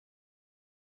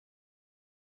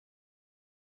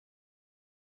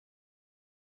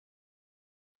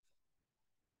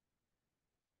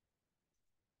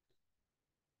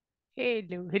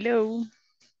Hello, hello.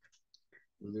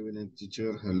 Good evening,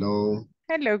 teacher. Hello.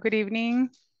 Hello, good evening.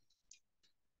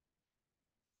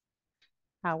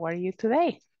 How are you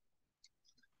today?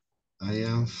 I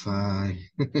am fine.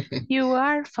 You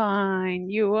are fine.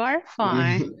 You are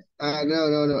fine.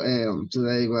 No.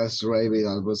 Today was raining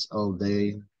almost all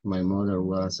day. My mother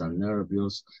was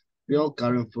nervous. Be all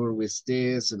careful with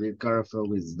this, be careful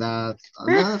with that.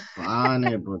 Not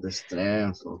funny, but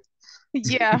stressful.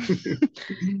 Yeah.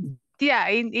 Yeah,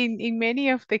 in many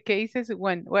of the cases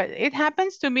when, well, it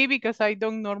happens to me because I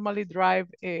don't normally drive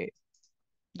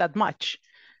that much.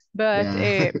 But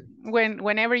Yeah.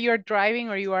 whenever you're driving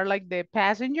or you are like the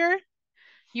passenger,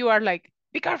 you are like,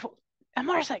 be careful, a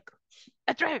motorcycle,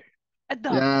 a driver, a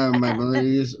dog, Yeah, a my cat. mother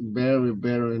is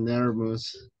very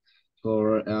nervous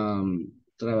for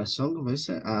travesón, ¿cómo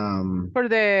dice? For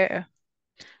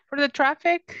the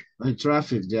traffic,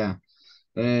 Traffic, yeah.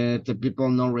 The people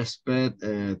no respect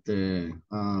the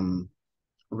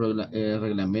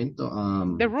reglamento,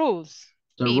 the rules.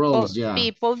 the People rules, yeah,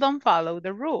 people don't follow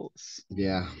the rules.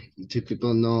 yeah. The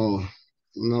people no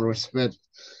respect.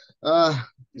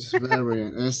 It's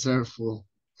very stressful.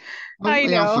 I I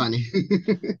am know. funny.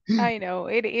 I know.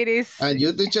 It is. And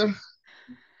you, teacher?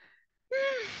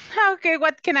 Okay,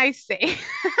 what can I say?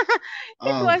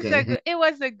 Okay, It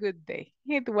was a good day.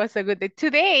 It was a good day.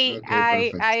 Today okay,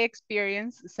 I perfect.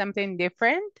 experienced something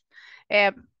different.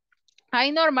 Um, I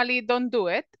normally don't do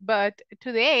it, but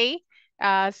today,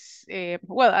 as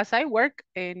I work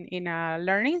in a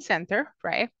learning center,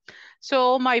 right?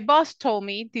 So my boss told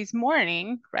me this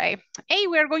morning, right? Hey,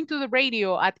 we are going to the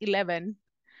radio at 11.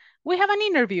 We have an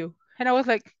interview, and I was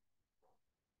like,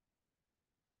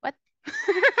 what?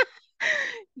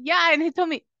 Yeah, and he told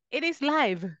me it is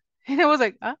live, and I was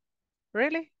like,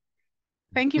 really?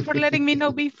 Thank you for letting me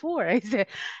know before. I said,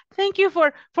 thank you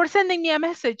for sending me a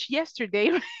message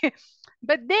yesterday.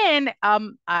 But then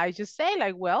I just say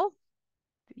like, well,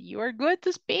 you are good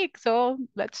to speak, so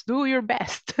let's do your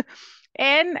best.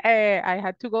 And I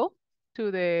had to go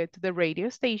to the radio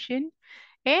station,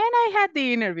 and I had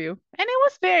the interview, and it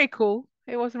was very cool.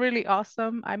 It was really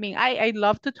awesome. I mean, I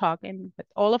love to talk, and but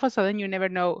all of a sudden you never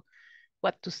know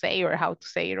what to say or how to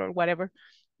say it or whatever.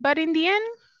 But in the end,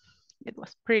 it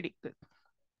was pretty good.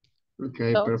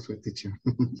 Okay, So perfect, teacher.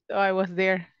 so I was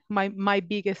there. My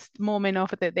biggest moment of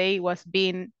the day was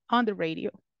being on the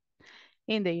radio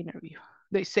in the interview.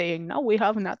 They saying, "No, we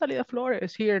have Natalia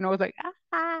Flores here," and I was like,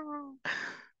 "Ah,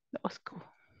 that was cool.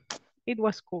 It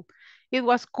was cool. It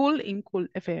was cool in Cool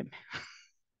FM."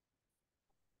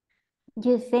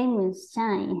 You famous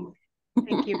shine.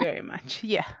 Thank you very much.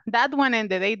 Yeah, that one and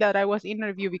the day that I was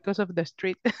interviewed because of the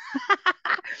street.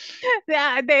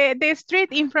 The street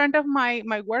in front of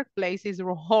my workplace is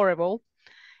horrible.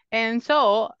 And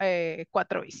so,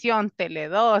 Cuatrovisión,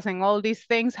 Tele2, and all these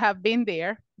things have been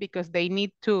there because they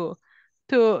need to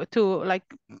like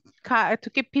to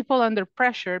keep people under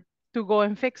pressure to go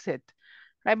and fix it,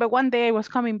 right? But one day I was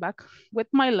coming back with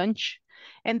my lunch,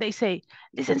 and they say,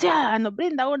 "Licenciada, nos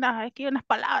brinda aquí unas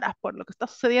palabras por lo que está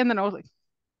sucediendo." And I was like,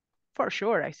 "For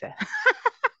sure," I said.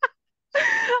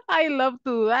 I love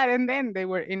to do that. And then they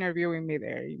were interviewing me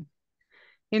there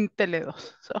in Tele2,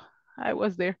 so I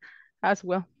was there as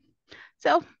well.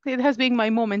 So it has been my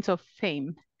moments of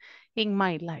fame in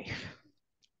my life.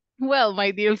 Well,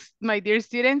 my dear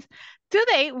students,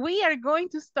 today we are going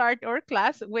to start our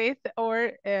class with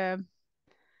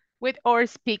our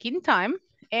speaking time,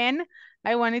 and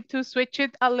I wanted to switch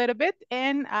it a little bit,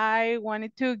 and I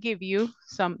wanted to give you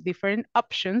some different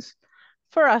options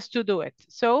for us to do it.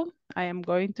 So I am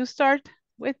going to start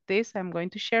with this. I'm going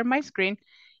to share my screen,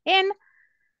 and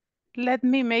let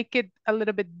me make it a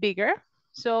little bit bigger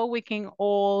so we can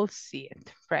all see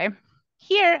it, right?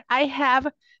 Here I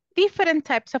have different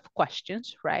types of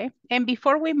questions, right? And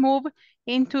before we move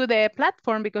into the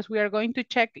platform, because we are going to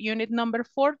check unit number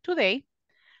 4 today,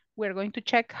 we're going to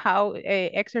check how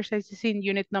exercises in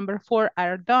unit number 4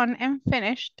 are done and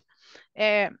finished.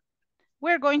 Uh,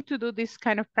 we're going to do this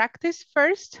kind of practice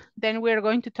first, then we're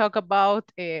going to talk about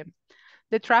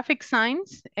the traffic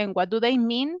signs and what do they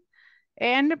mean,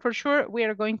 and for sure, we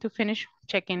are going to finish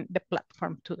checking the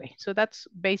platform today. So that's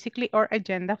basically our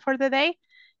agenda for the day.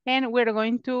 And we're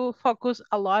going to focus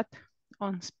a lot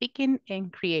on speaking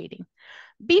and creating.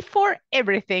 Before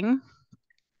everything,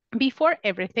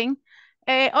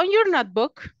 on your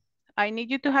notebook, I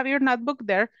need you to have your notebook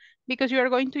there because you are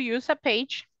going to use a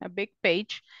page, a big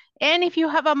page. And if you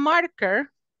have a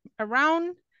marker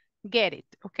around, get it,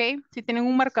 okay? Si tienen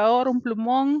un marcador, un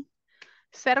plumón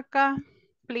cerca,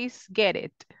 please get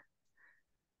it.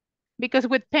 Because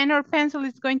with pen or pencil,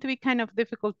 it's going to be kind of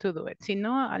difficult to do it. Si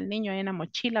no, al niño ahí en la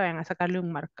mochila vayan a sacarle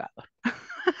un marcador.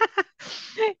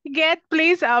 Get,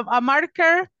 please, a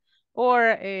marker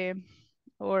or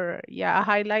yeah,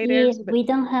 highlighters. If we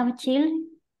don't have children,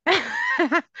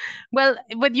 Well,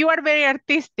 but you are very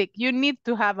artistic. You need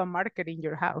to have a marker in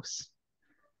your house.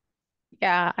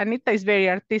 Yeah, Anita is very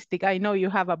artistic. I know you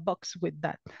have a box with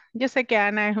that. Yo sé que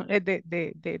Ana es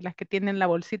de las que tienen la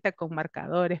bolsita con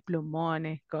marcadores,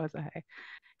 plumones, cosas.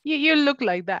 You look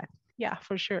like that. Yeah,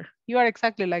 for sure. You are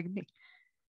exactly like me.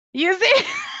 You see?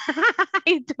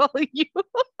 I told you.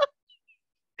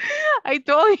 I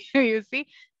told you, you see?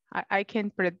 I can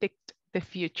predict the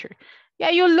future. Yeah,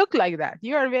 you look like that.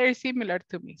 You are very similar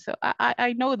to me. So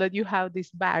I know that you have this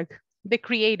bag, the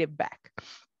creative bag.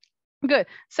 Good.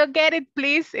 So get it,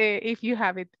 please, if you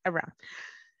have it around.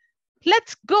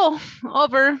 Let's go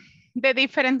over the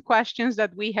different questions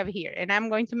that we have here. And I'm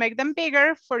going to make them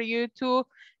bigger for you to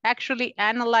actually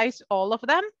analyze all of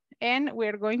them. And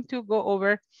we're going to go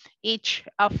over each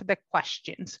of the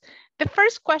questions. The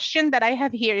first question that I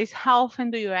have here is, how often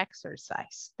do you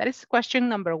exercise? That is question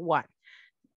number 1.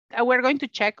 We're going to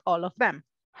check all of them.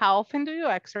 How often do you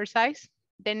exercise?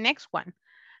 The next one,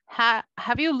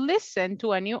 have you listened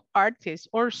to a new artist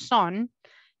or song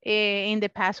in the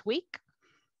past week?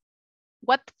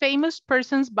 What famous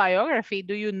person's biography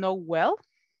do you know well?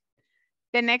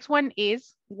 The next one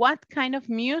is, what kind of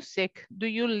music do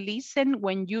you listen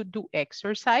when you do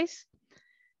exercise?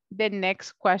 The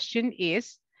next question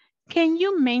is, can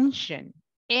you mention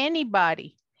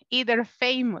anybody, either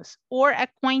famous or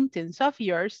acquaintance of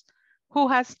yours, who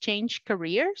has changed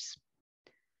careers?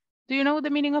 Do you know the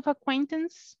meaning of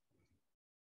acquaintance?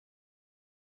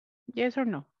 Yes or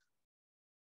no?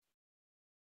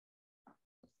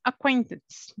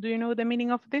 Acquaintance. Do you know the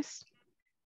meaning of this?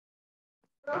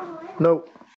 No.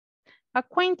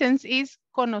 Acquaintance is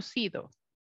conocido.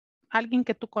 Alguien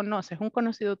que tú conoces, un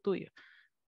conocido tuyo.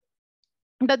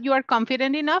 That you are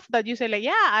confident enough that you say like,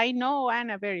 yeah, I know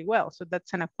Anna very well. So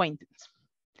that's an acquaintance.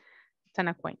 It's an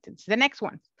acquaintance. The next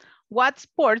one. What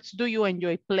sports do you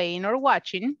enjoy playing or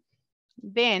watching?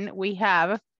 Then we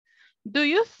have, do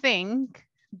you think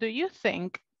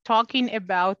talking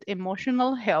about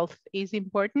emotional health is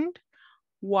important?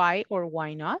 Why or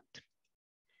why not?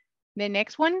 The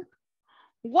next one,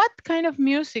 what kind of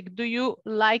music do you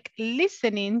like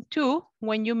listening to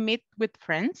when you meet with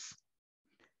friends?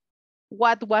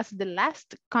 What was the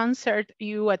last concert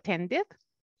you attended?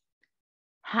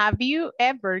 Have you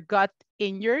ever got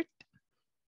injured?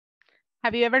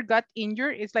 Have you ever got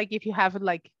injured? It's like if you have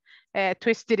like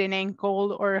twisted an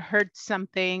ankle or hurt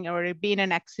something or been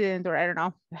an accident or I don't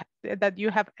know, that you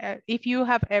have, if you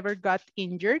have ever got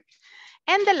injured.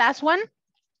 And the last one,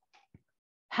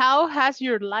 how has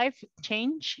your life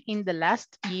changed in the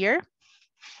last year?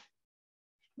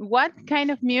 What kind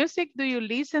of music do you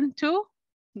listen to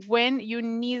when you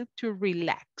need to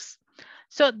relax?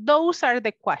 So those are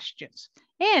the questions.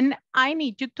 And I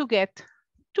need you to get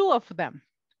 2 of them,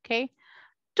 okay?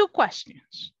 2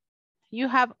 questions. You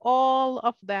have all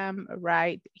of them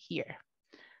right here.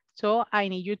 So I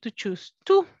need you to choose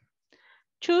 2.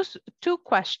 Choose 2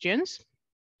 questions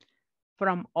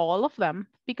from all of them,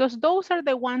 because those are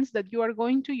the ones that you are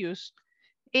going to use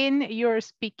in your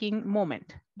speaking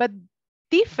moment. But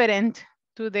different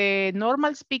to the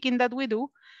normal speaking that we do,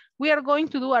 we are going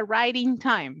to do a writing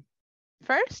time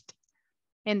first,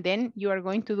 and then you are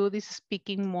going to do this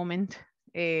speaking moment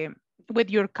with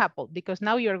your couple, because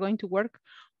now you're going to work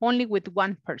only with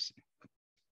one person.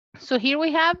 So here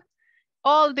we have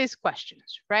all these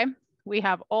questions, right? We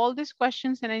have all these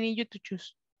questions and I need you to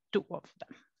choose 2 of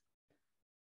them.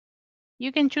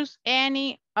 You can choose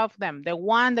any of them, the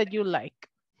one that you like.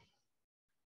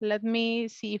 Let me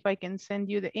see if I can send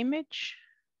you the image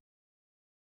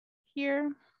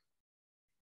here.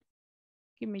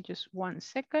 Give me just 1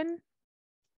 second.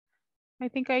 I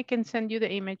think I can send you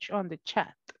the image on the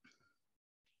chat.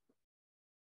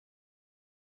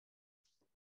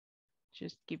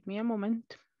 Just give me a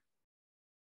moment.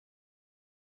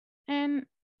 And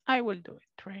I will do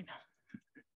it right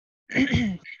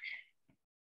now.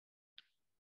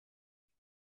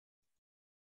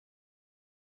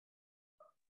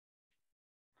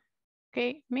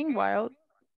 Okay, meanwhile,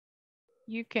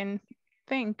 you can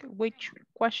think which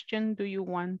question do you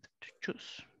want to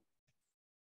choose.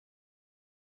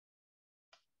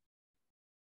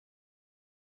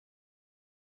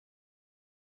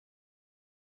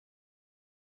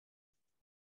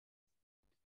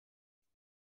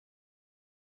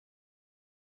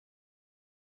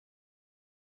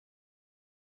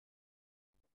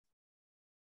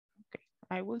 Okay,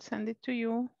 I will send it to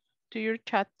you, to your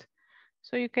chat.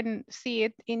 so you can see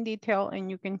it in detail and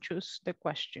you can choose the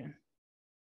question.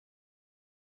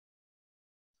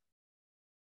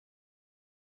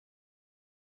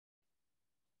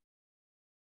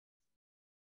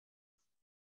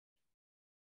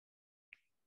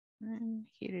 And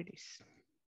here it is.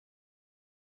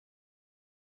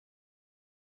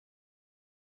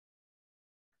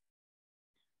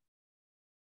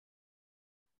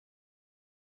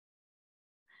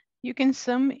 You can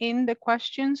zoom in the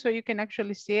question so you can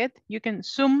actually see it. You can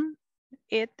zoom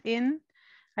it in.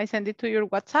 I send it to your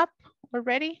WhatsApp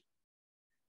already.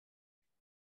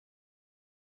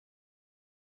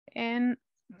 And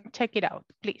check it out,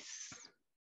 please.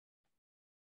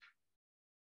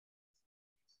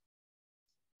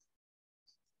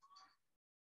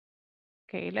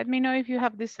 Okay, let me know if you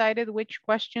have decided which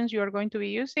questions you are going to be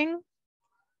using.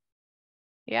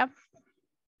 Yeah.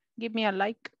 Give me a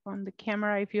like on the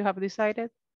camera if you have decided.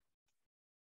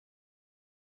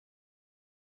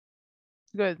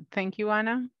 Good, thank you,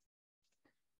 Anna.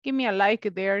 Give me a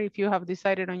like there if you have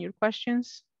decided on your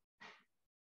questions.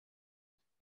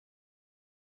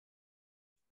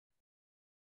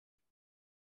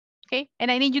 Okay, and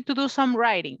I need you to do some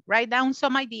writing. Write down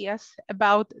some ideas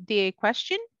about the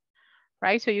question,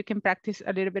 right? So you can practice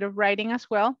a little bit of writing as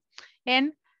well.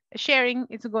 And sharing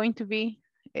is going to be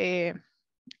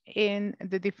in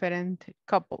the different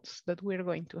couples that we're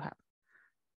going to have.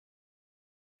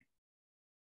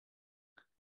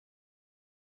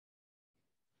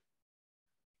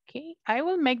 Okay, I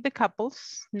will make the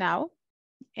couples now,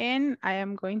 and I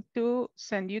am going to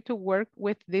send you to work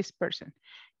with this person.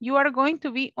 You are going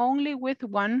to be only with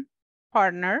one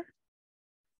partner.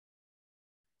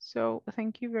 So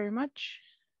thank you very much.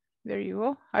 There you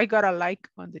go. I got a like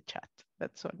on the chat.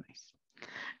 That's so nice.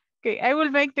 Okay, I will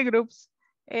make the groups,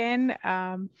 and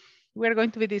we're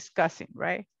going to be discussing,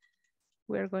 right?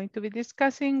 We're going to be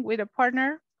discussing with a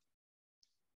partner.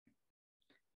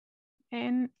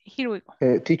 And here we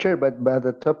go. Teacher, but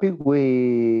the topic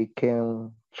we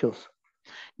can choose.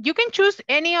 You can choose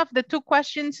any of the two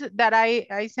questions that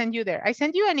I send you there. I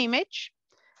send you an image.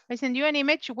 I send you an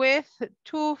image with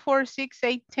 2, 4, 6,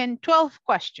 8, 10, 12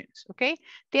 questions, okay?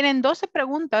 Tienen 12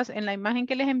 preguntas en la imagen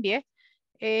que les envié.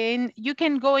 And you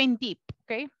can go in deep,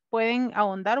 okay? Pueden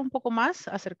ahondar un poco más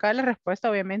acerca de la respuesta,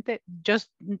 obviamente. Just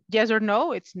yes or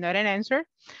no, it's not an answer.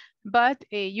 But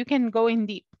you can go in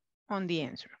deep on the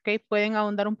answer, okay? Pueden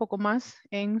ahondar un poco más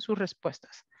en sus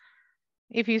respuestas.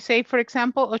 If you say, for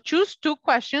example, or choose two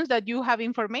questions that you have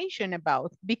information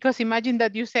about, because imagine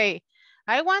that you say,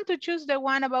 I want to choose the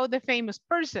one about the famous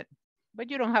person, but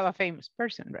you don't have a famous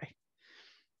person, right?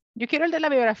 Yo quiero el de la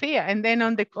biografía, and then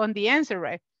on the answer,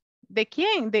 right? ¿De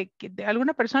quién? ¿De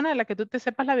alguna persona de la que tú te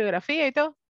sepas la biografía y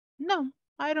todo? No,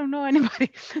 I don't know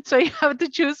anybody. So you have to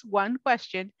choose one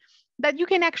question that you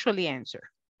can actually answer,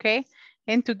 okay?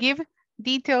 And to give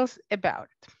details about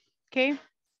it, okay?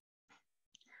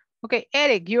 Okay,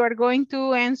 Eric, you are going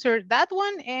to answer that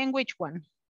one, and which one?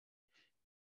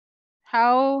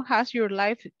 How has your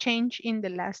life changed in the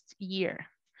last year?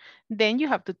 Then you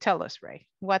have to tell us, right?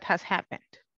 What has happened?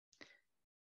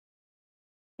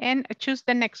 And choose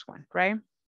the next one, right?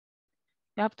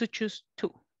 You have to choose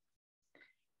two.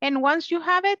 And once you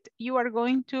have it, you are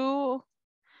going to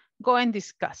go and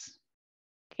discuss,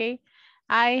 okay?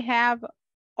 I have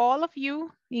all of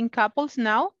you in couples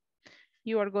now.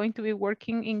 You are going to be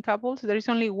working in couples. There is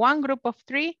only one group of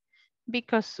 3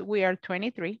 because we are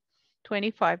 23,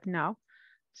 25 now.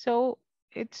 So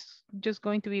it's just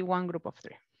going to be one group of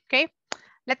 3, okay?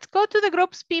 Let's go to the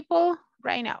groups, people,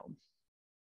 right now.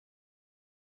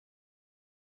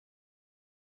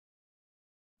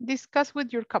 Discuss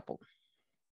with your couple.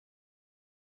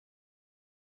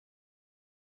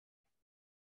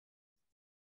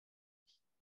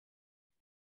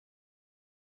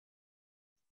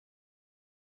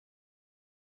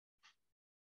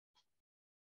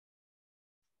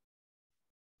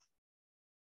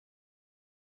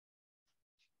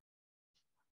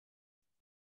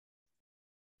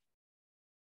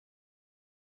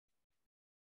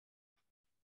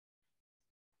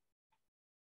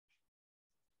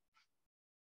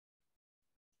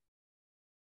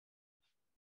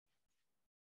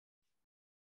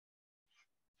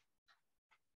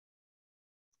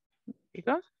 You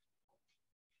go.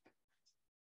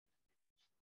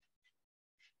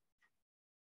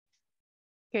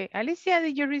 Okay, Alicia,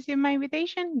 did you receive my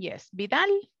invitation? Yes.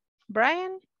 Vidal,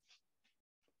 Brian.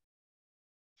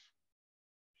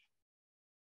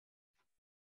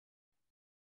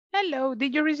 Hello,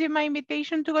 did you receive my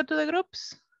invitation to go to the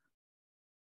groups?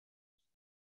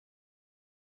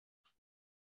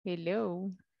 Hello.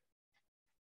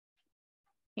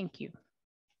 Thank you.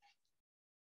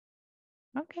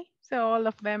 Okay, so all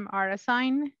of them are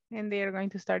assigned and they are going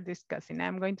to start discussing.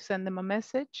 I'm going to send them a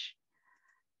message,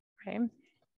 okay,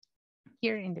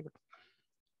 here in the group.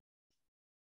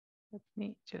 Let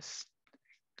me just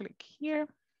click here.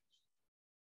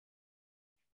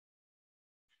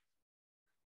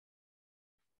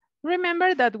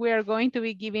 Remember that we are going to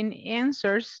be giving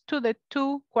answers to the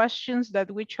 2 questions that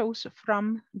we chose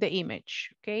from the image,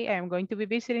 okay? I am going to be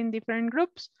visiting different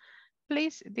groups.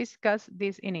 Please discuss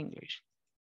this in English.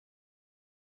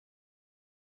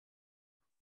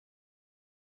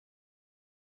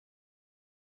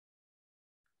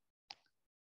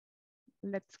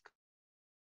 Let's go.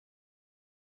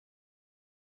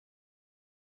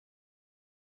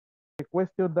 The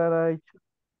question that I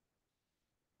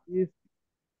choose is,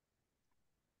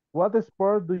 what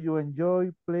sport do you enjoy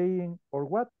playing or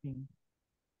watching?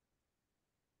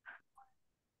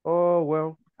 Oh,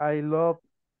 well, I love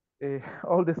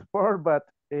all the sport, but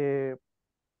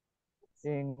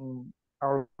in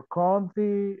our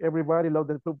country, everybody loves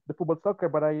the football soccer,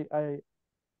 but I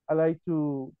like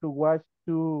to watch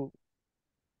too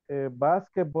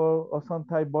basketball or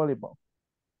sometimes volleyball.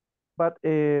 But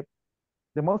the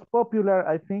most popular,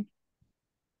 I think,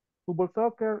 football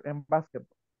soccer and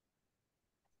basketball.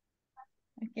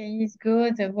 Okay, it's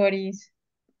good, Boris.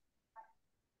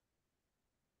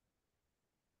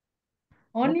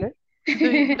 Only?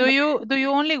 Okay. Do you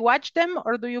only watch them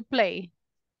or do you play?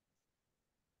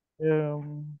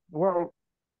 Well,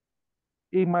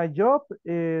 in my job,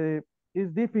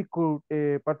 it's difficult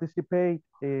participate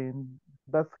in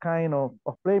that kind of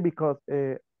play because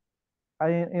I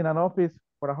in an office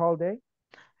for a whole day.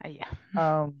 Yeah.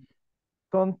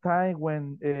 Sometimes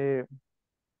when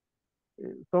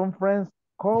some friends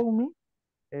call me,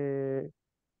 uh,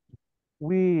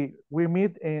 we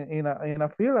meet in a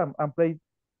field and play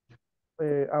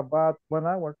about 1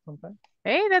 hour sometimes.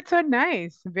 Hey, that's so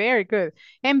nice. Very good.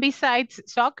 And besides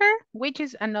soccer, which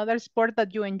is another sport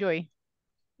that you enjoy?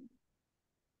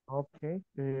 Okay,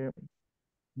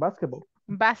 basketball.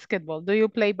 Basketball. Do you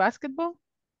play basketball?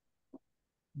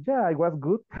 Yeah, I was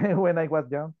good when I was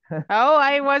young. Oh,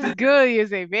 I was good. You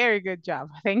say very good job.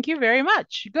 Thank you very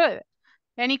much. Good.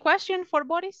 Any question for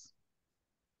Boris?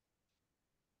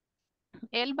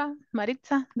 Elba,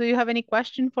 Maritza, do you have any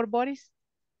question for Boris?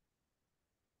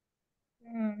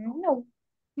 No.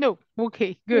 No.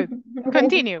 Okay, good.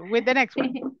 Continue with the next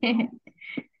one.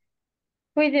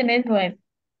 Who is the next one?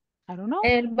 I don't know.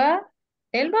 Elba?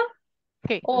 Elba?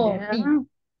 Okay, Oh, Yeah. me.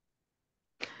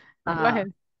 go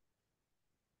ahead.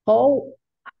 How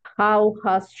how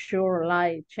has your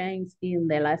life changed in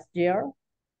the last year?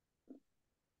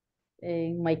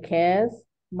 In my case,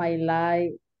 my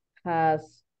life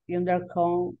has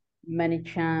undergone many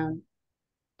changes.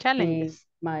 Challenges.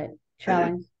 My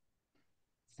challenge,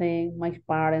 seeing my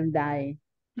parents die.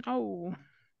 Oh,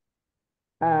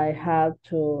 I had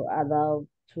to adapt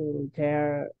to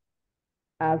their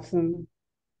absence.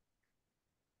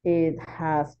 It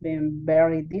has been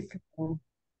very difficult.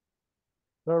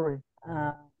 Sorry.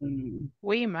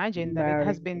 we imagine that it Very,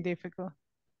 has been difficult.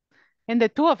 And the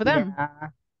 2 of them. yeah,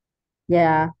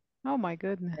 yeah. Oh my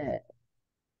goodness.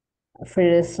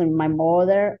 First, my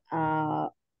mother,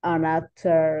 and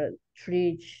after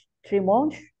three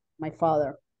months, my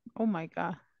father. Oh my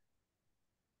God.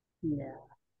 Yeah.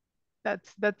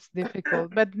 That's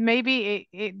difficult. But maybe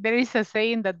there is a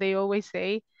saying that they always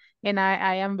say, and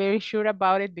I am very sure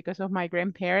about it because of my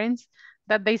grandparents,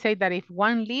 that they say that if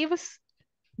one leaves,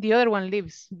 the other one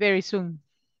leaves very soon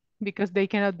because they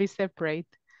cannot be separate.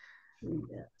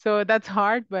 Yeah. So that's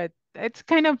hard, but it's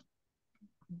kind of,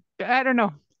 I don't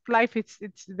know. Life, it's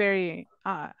very,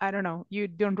 I don't know. You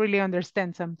don't really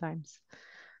understand sometimes.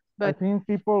 I But think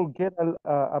people get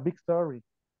a big story.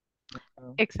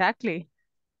 exactly,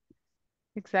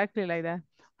 exactly like that.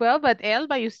 Well, but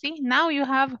Elba, you see, now you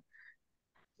have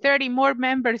 30 more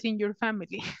members in your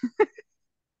family.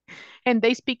 And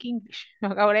they speak English.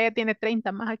 Ahora ya tiene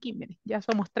 30 más aquí, mire. Ya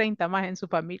somos 30 más en su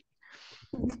familia.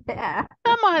 Yeah.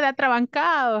 Estamos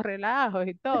atrabancados, relajos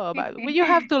y todo. But you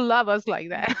have to love us like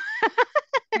that.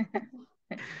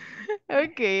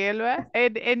 Okay, Elba.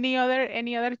 And any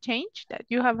other change that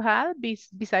you have had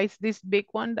besides this big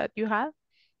one that you had?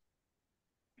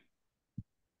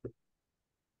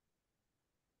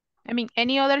 I mean,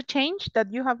 any other change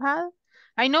that you have had?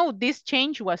 I know this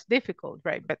change was difficult,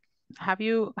 right? But have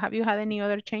you had any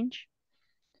other change?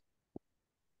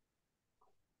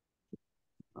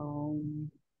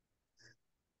 Um,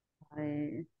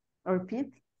 I repeat.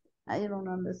 I don't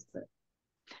understand.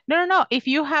 No, no, no. If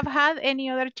you have had any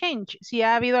other change, si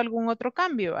ha habido algún otro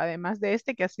cambio, además de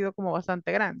este que ha sido como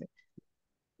bastante grande.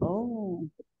 Oh,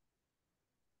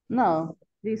 No,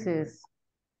 this is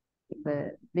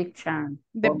the big chance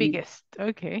The for me. biggest.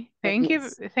 Okay. The Thank you.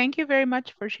 biggest. Thank you very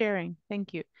much for sharing.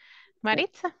 Thank you.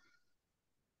 Maritza.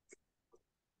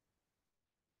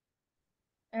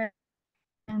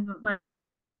 And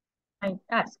I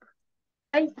ask.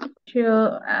 I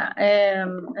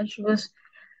I choose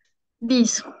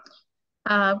this.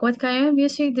 What kind of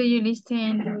music do you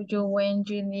listen to you when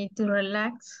you need to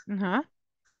relax? Uh-huh.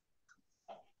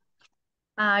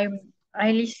 I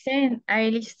I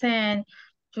listen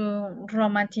to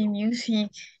romantic music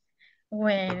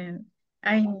when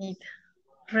I need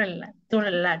to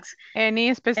relax,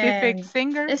 Any specific and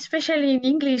singer? especially in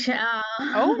English.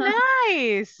 Oh,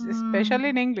 nice. Especially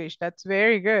in mm, English. That's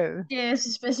very good. yes,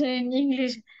 especially in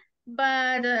English,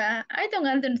 but I don't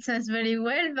understand very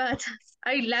well. But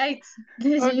I like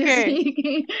this Okay.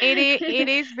 music, It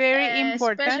is very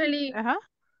important. especially Uh-huh.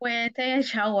 when I take a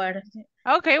shower.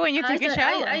 Okay, when you I, take a th-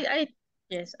 shower. I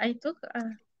yes, I took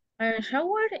a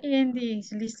shower in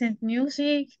this listen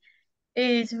music.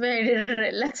 It's very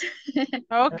relaxed. And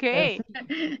Okay.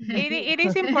 It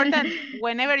is important I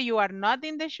whenever you are not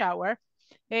in the shower,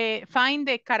 find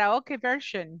the karaoke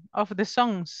version of the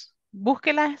songs.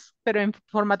 Búsquelas, pero en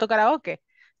formato karaoke.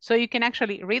 So you can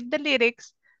actually read the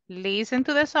lyrics, listen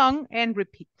to the song, and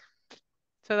repeat.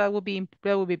 So that would be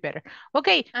better.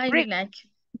 Okay, like.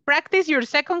 practice your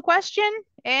second question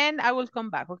and I will come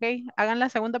back, okay? Hagan la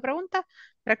segunda pregunta.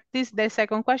 Practice the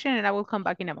second question and I will come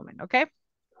back in a moment, okay?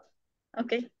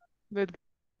 Okay. Good.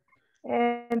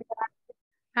 And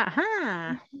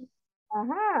Aha.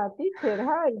 teacher,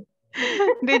 hi.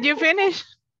 Did you finish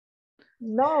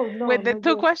No, with the not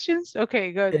two yet. questions?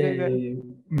 Okay, good, good, good.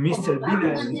 Mr.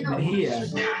 Vidal Mejia.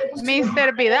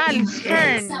 Mr. Vidal's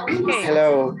turn. Okay.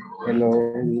 Hello, good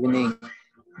evening.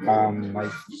 My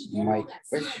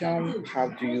question: how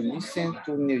do you listen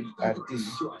to new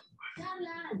artists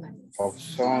of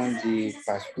song the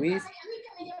past week?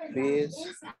 Please,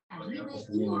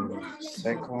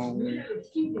 second,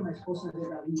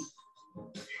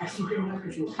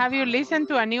 Have you listened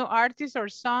to a new artist or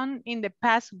song in the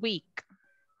past week?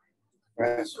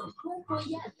 past,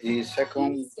 the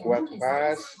second, what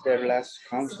was the last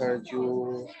concert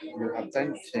you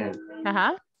attended?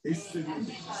 Uh-huh.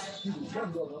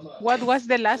 What was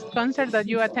the last concert that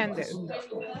you attended?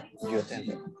 You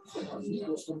attended.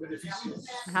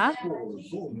 Uh-huh.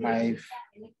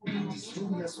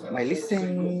 My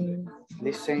listen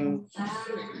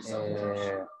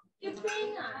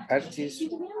artist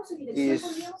is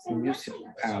music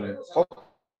and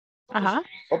Uh-huh.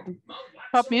 pop,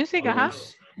 Pop music, uh-huh.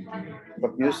 yes,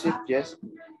 pop music, yes.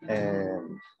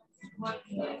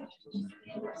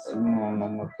 No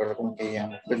me acuerdo cómo que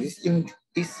llama, pero is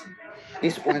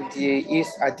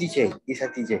a DJ.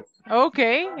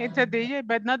 Okay, it's a DJ,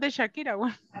 but not the Shakira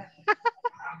one.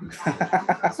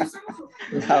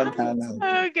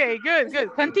 No. Okay, good,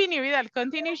 good. Continue, Vidal.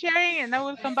 Continue sharing and I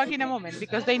will come back in a moment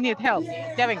because they need help.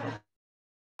 Ya vengo.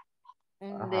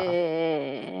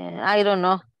 I don't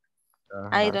know.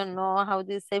 I Ajá. don't know how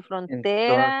do you say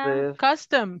frontera. Entonces,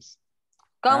 Customs.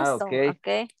 Custom, ok.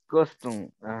 okay. Custom.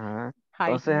 Ajá. Hi.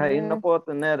 Entonces ahí no puedo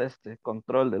tener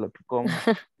control de lo que como.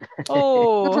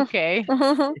 Oh, okay.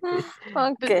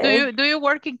 Okay. Do you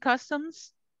work in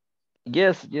customs?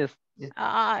 Yes.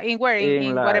 In where?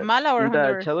 In Guatemala or en la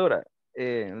Honduras? echadura,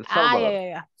 en El Yeah, Salvador.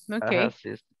 yeah. Ajá, Okay.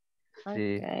 sí.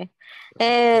 Okay.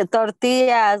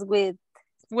 Tortillas with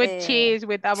cheese,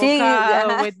 with cheese,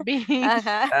 avocado, ajá. with beans.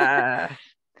 Ah,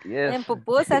 yes. En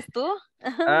pupusas, ¿tú?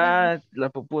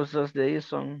 Las pupusas de ahí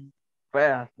son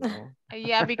feas, ¿no?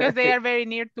 Yeah, because they are very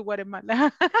near to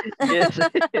Guatemala. Yes.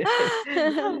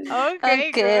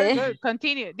 Okay, good.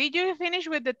 Continue. Did you finish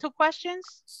with the two questions?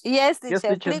 Yes, Yes,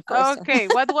 teacher. teacher. 3 questions. Okay,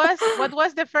 what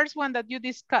was the first one that you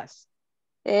discussed?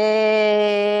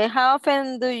 How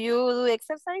often do you do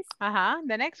exercise?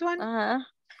 The next one?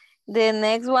 The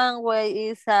next one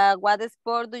is what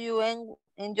sport do you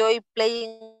enjoy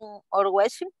playing or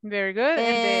watching? Very good.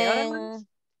 And the other ones?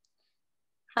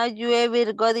 Have you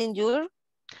ever got injured?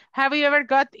 Have you ever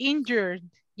got injured?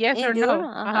 Yes or no?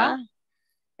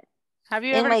 Have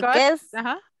you ever got? Case,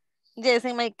 yes,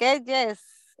 in my case, yes.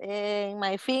 In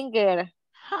my finger,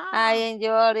 I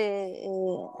enjoy.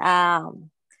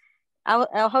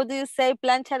 How do you say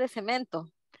plancha de cemento?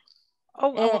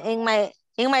 In my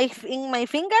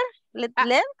finger,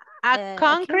 a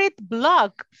concrete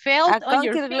block felt on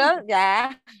your finger.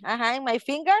 Yeah, in my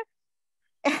finger.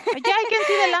 Yeah, I can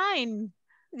see the line.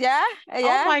 Yeah.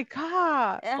 Oh my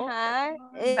God. I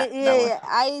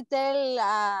tell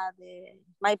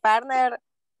my partner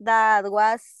that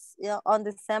was on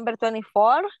December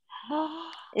 24.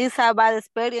 It's a bad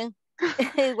experience.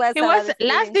 It was It a was bad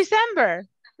last experience. December.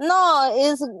 No,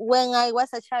 it's when I was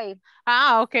a child.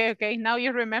 Ah, okay, okay. Now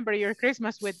you remember your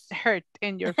Christmas with hurt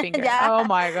in your finger. Yeah, Oh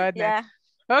my goodness. yeah.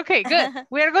 Okay, good.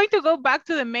 We are going to go back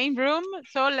to the main room.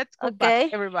 So let's go back, Okay,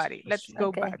 everybody. Let's go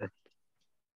okay. back.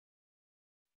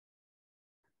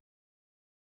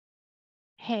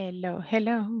 Hello,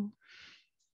 hello.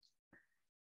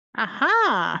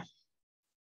 Aha.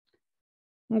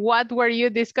 What were you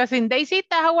discussing?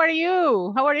 Daisita, how are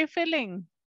you? How are you feeling?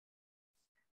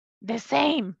 The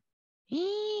same.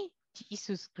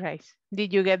 Jesus Christ.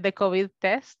 Did you get the COVID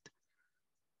test?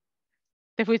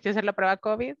 ¿Te fuiste a hacer la prueba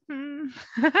COVID?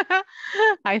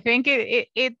 I think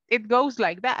it goes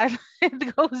like that.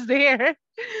 It goes there.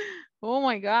 Oh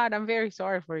my God, I'm very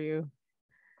sorry for you.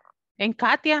 And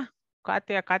Katia.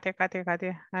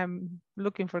 I'm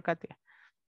looking for Katia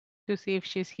to see if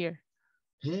she's here.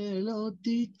 Hello,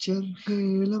 teacher.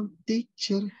 Hello,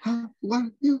 teacher. How are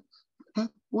you? How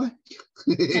are you?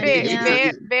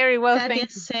 Very well, Katia thank you.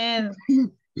 said,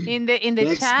 In the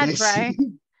Next, chat, next. right?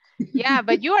 Yeah,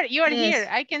 but you are Yes. here.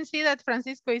 I can see that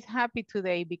Francisco is happy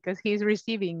today because he's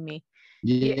receiving me.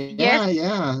 Yeah, Yes.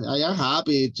 yeah. I am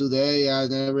happy today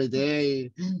and every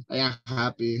day. I am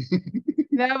happy.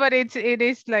 No, but it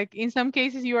is like in some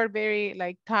cases you are very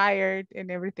like tired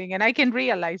and everything, and I can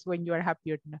realize when you are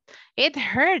happy or not. It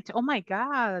hurts. Oh my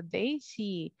God,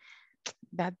 Daisy,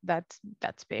 that's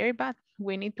very bad.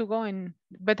 We need to go and.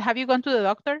 But have you gone to the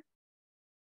doctor?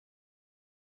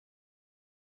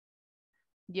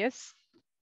 Yes.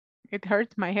 It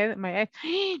hurts my head, my head.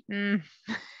 Mm.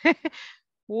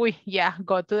 Uy, yeah,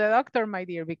 go to the doctor, my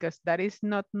dear, because that is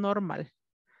not normal.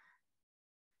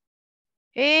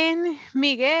 And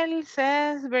Miguel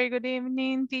says, very good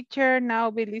evening, teacher.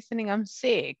 Now be listening. I'm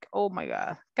sick. Oh my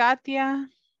God. Katia.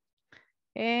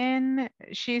 And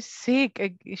she's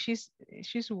sick. She's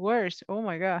worse. Oh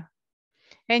my God.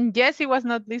 And Jessie was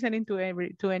not listening to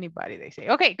anybody, they say.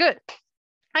 Okay, good.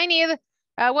 I need,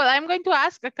 well, I'm going to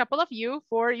ask a couple of you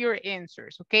for your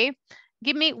answers, okay?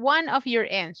 Give me one of your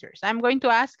answers. I'm going to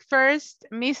ask first,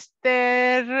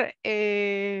 Mr.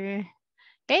 Hey,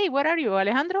 where are you,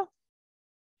 Alejandro?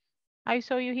 I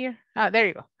saw you here. Ah, there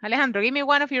you go. Alejandro, give me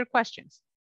one of your questions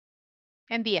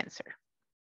and the answer.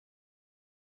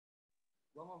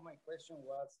 One of my questions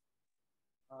was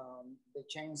the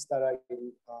change that I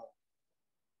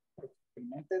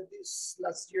implemented this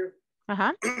last year.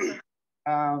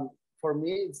 For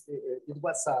me, it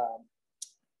was a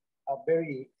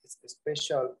very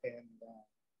special and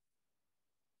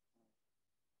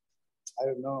I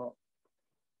don't know,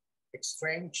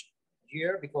 strange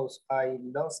year because I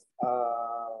lost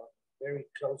a very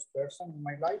close person in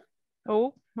my life.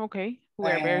 Oh, okay. We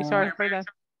are very sorry for that.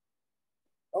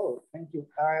 Oh, thank you.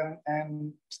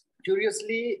 And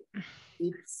curiously,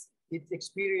 it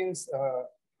experienced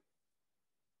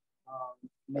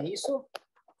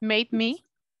made me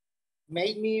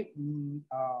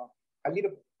a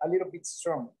little bit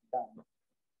strong than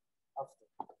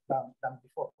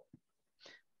before.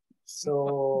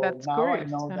 So that's now curious. I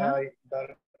know that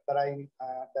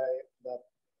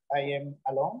I am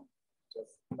alone,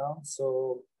 just alone.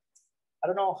 So I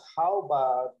don't know how,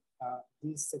 but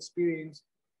this experience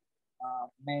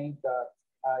made that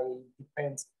I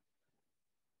depend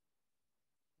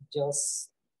just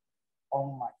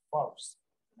on my force.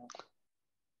 You know?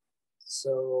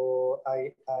 So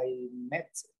I met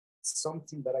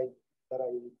something that I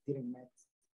didn't met.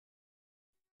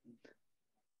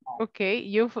 Okay,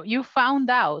 you found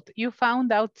out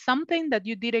something that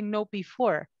you didn't know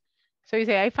before. So you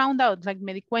say, I found out, like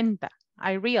me di cuenta,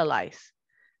 I realized.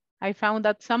 I found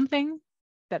out something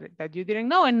that you didn't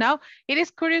know. And now it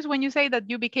is curious when you say that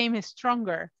you became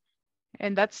stronger.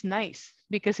 And that's nice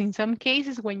because in some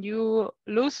cases when you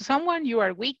lose someone, you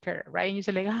are weaker, right? And you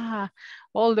say like,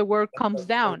 all the work comes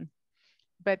down.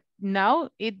 But now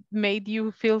it made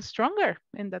you feel stronger,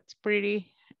 and that's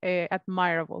pretty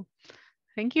admirable.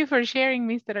 Thank you for sharing,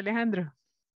 Mr. Alejandro.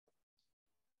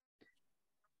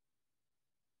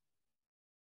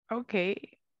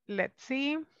 Okay, let's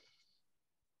see.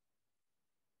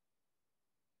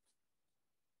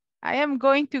 I am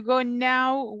going to go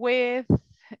now with,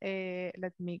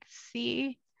 let me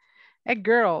see, a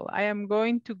girl. I am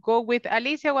going to go with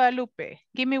Alicia Guadalupe.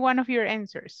 Give me one of your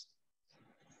answers.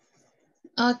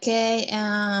 Okay,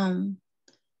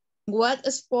 what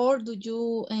sport do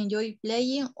you enjoy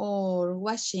playing or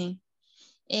watching?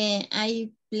 I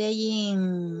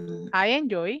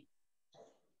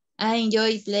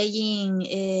enjoy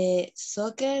playing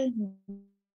soccer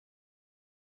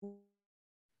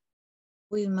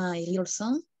with my little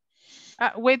son.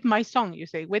 With my son, you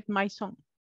say, with my son.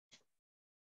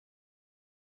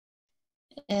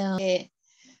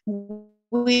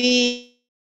 we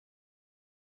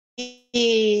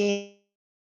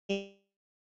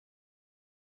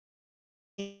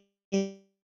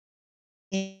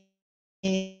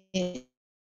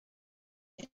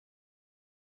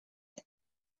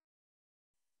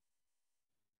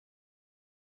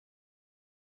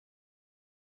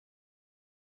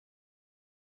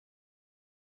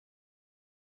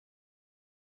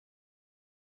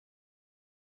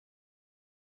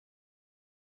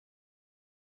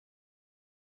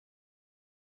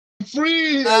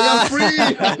Free! I am free!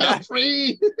 I am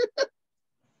free!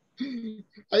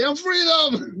 I am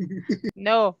freedom!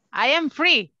 No, I am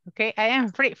free. Okay, I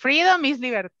am free. Freedom is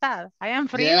libertad. I am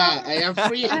freedom. Yeah, I am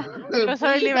free. Yo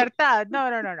soy libertad. No,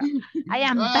 no, no, no. I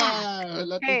am back.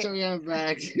 La Okay. teacher, I am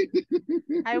back.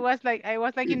 I was like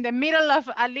in the middle of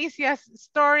Alicia's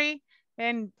story,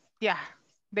 and yeah,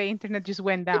 the internet just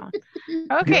went down.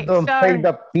 Okay, You don't so pay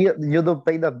the bill. You don't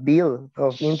pay the bill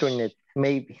of internet,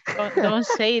 maybe. don't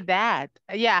say that.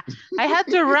 Yeah, I had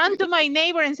to run to my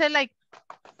neighbor and say like,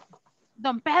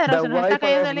 Don Pedro, The se nos está Wi-Fi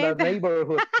cayendo of el the internet.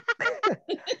 neighborhood.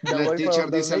 The La Wi-Fi teacher of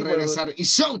the dice al neighborhood. regresar,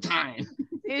 it's showtime.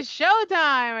 It's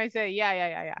showtime. I said,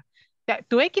 yeah.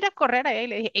 Tuve que ir a correr allá y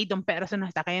le dije, hey, Don Pedro, se nos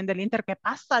está cayendo el internet, ¿qué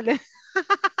pasa? ¿Será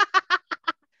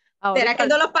que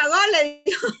no lo pagó? Le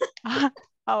dijo.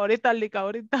 Ahorita, Lica,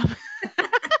 ahorita.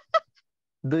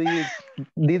 Did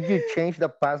you change the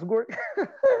password?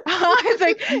 It's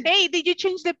like, hey, did you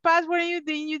change the password? You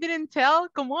didn't tell?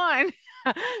 Come on.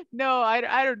 No,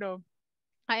 I don't know.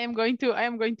 I am going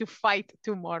to fight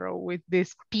tomorrow with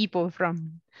these people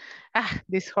from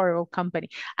this horrible company.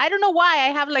 I don't know why I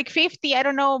have like 50, I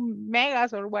don't know,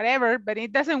 megas or whatever, but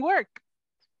it doesn't work.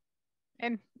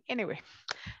 And anyway,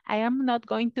 I am not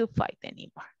going to fight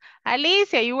anymore.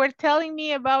 Alicia, you were telling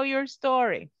me about your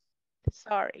story.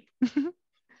 Sorry.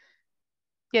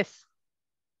 Yes.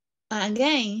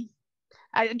 Again.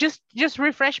 Just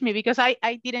refresh me because I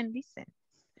didn't listen.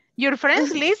 Your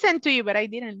friends listened to you, but I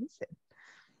didn't listen.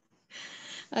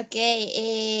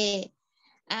 Okay.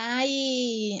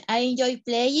 I enjoy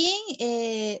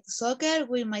playing soccer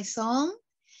with my son.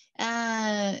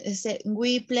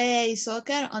 We play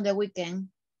soccer on the weekend.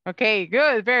 Okay,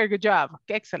 good. Very good job.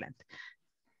 Excellent.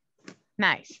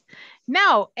 Nice.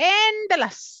 Now, and the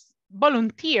last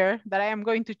volunteer that I am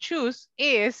going to choose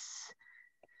is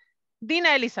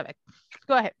Dina Elizabeth.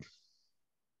 Go ahead.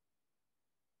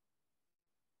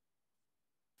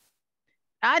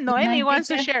 Noemi wants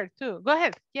to share too. Go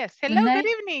ahead. Yes. Hello, good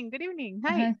evening. Good evening.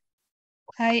 Hi.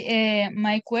 Hi,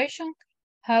 my question,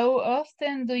 how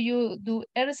often do you do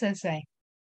exercise?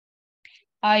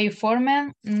 I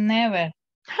form never.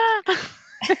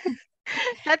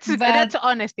 That's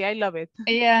honesty. I love it.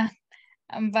 Yeah,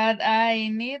 but I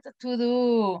need to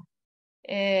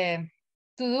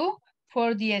do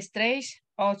for the stress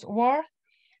of work,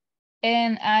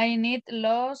 and I need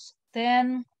lose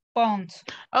 10 pounds.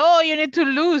 Oh, you need to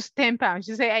lose 10 pounds.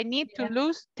 You say, I need to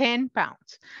lose 10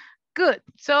 pounds. Good.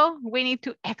 So we need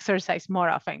to exercise more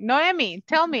often. Noemi,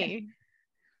 tell me.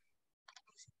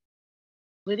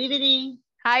 Good evening.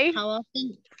 Hi. How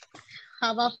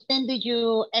often do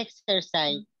you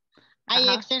exercise?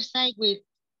 I exercise with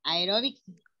aerobics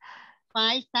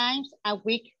 5 times a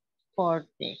week for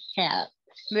the health.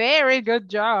 Very good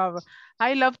job.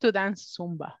 I love to dance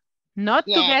Zumba. Not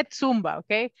to get Zumba,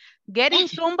 okay? Getting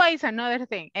Zumba is another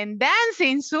thing. And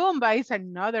dancing Zumba is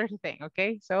another thing,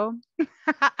 okay? So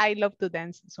I love to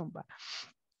dance Zumba.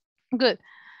 Good.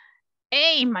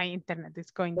 Hey, my internet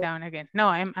is going down again. No,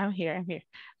 I'm here.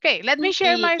 Okay, let me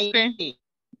share my screen.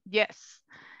 Yes,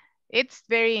 it's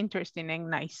very interesting and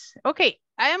nice. Okay,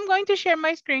 I am going to share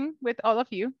my screen with all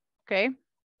of you. Okay,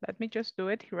 let me just do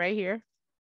it right here.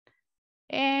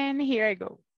 And here I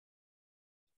go.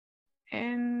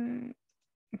 And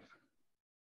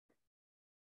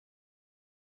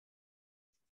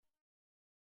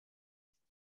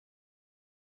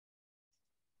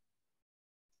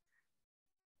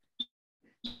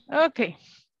okay,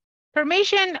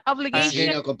 permission,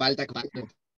 obligation.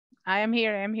 I am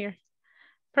here.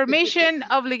 Permission,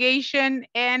 obligation,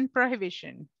 and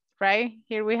prohibition, right?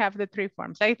 Here we have the 3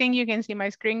 forms. I think you can see my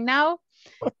screen now.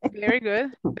 Very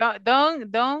good.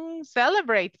 Don't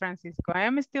celebrate, Francisco. I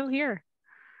am still here.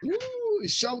 Ooh,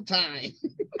 showtime.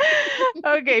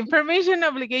 Okay, permission,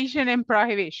 obligation, and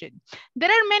prohibition.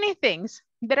 There are many things.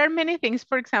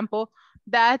 For example,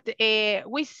 that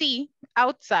we see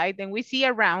outside and we see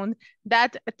around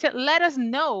that let us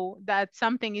know that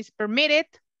something is permitted,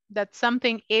 that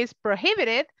something is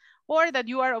prohibited, or that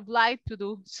you are obliged to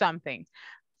do something.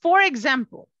 For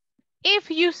example, if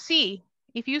you see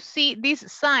this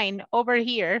sign over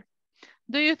here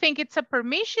Do you think it's a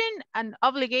permission, an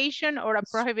obligation, or a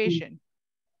prohibition?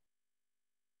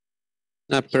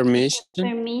 A permission.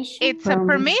 It's a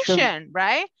permission,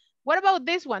 right? What about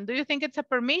this one? Do you think it's a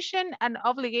permission, an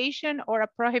obligation, or a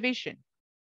prohibition?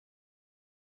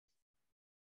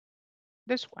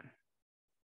 This one.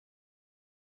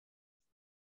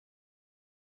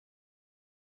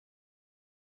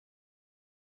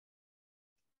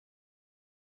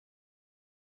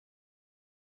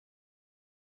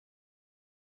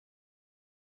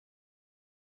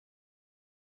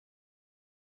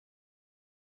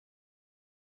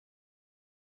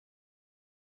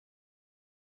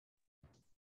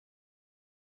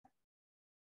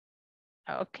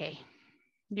 Okay.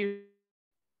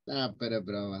 Ah, pero es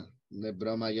broma. No es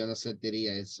broma, yo no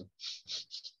sentiría eso.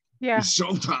 Yeah. It's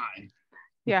showtime.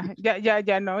 Yeah,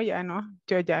 no.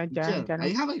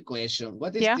 I have a question.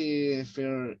 What is the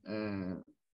fair...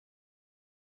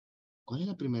 ¿Cuál es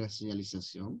la primera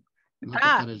señalización? ¿No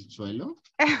tocar el suelo?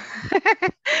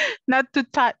 Not to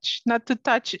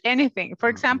touch anything. For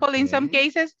example, in some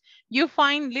cases, you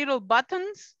find little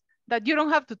buttons that you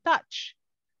don't have to touch,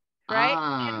 right?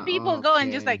 And people go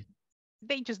and just like,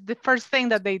 the first thing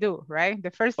that they do, right? The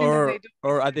first thing that they do.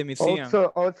 Or at the museum.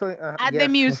 At the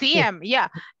museum, yeah.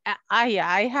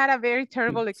 I had a very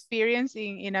terrible experience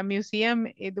in a museum.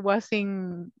 It was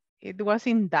in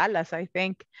Dallas, I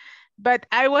think. But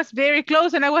I was very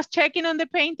close and I was checking on the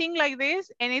painting like this,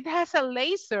 and it has a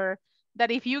laser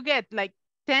that if you get like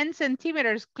 10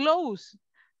 centimeters close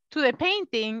to the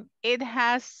painting, it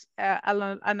has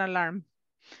an alarm.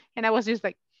 And I was just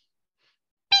like,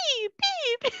 beep,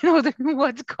 beep. I was like,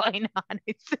 what's going on?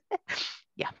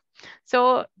 Yeah.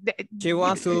 So she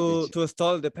wants to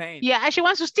steal the paint. Yeah, she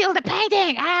wants to steal the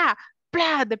painting.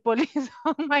 Blah, the police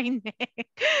on my neck.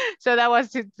 So that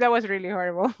was really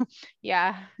horrible.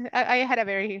 Yeah, I had a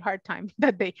very hard time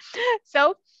that day.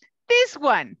 So this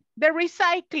one, the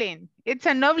recycling, it's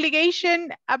an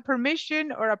obligation, a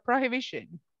permission, or a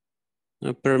prohibition?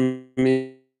 A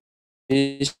permission.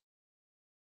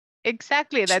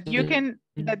 Exactly, that you can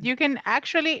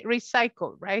actually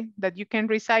recycle, right? That you can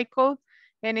recycle,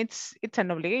 and it's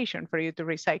an obligation for you to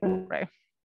recycle, right?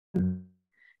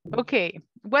 Okay,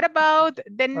 what about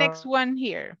the next one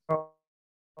here?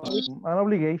 An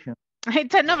obligation.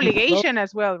 It's an obligation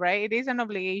as well, right? It is an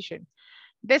obligation.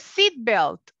 The seat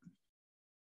belt.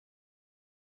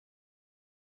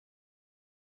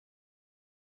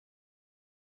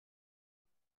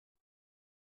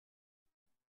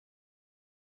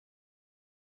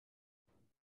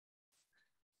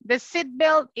 The seat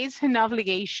belt is an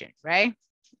obligation, right?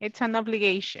 It's an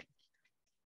obligation.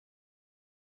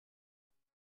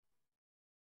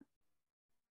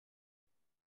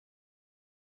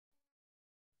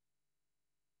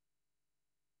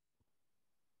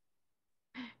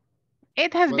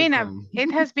 It has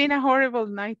been a horrible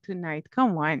night tonight.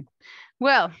 Come on.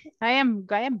 Well, I am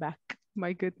back.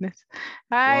 My goodness.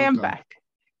 I am back.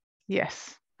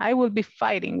 Yes. I will be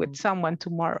fighting with someone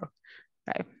tomorrow.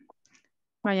 Right.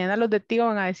 Mañana los de Tío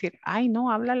van a decir, ay no,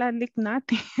 háblale a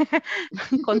Lignati.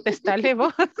 Contestarle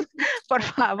vos, por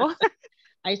favor.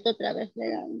 Ahí está otra vez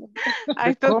pegando.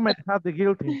 Comment had the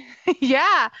guilty.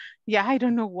 Yeah, I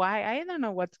don't know why. I don't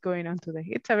know what's going on today.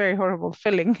 It's a very horrible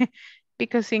feeling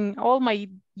because in all my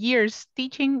years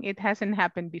teaching, it hasn't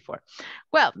happened before.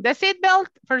 Well, the seatbelt,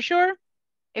 for sure,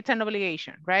 it's an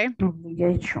obligation, right?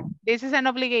 Obligation. This is an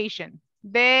obligation.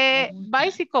 The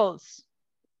bicycles.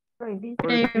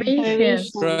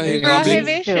 Prohibition.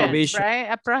 Right?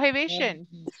 A prohibition.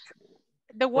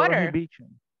 The water.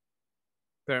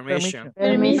 Permission.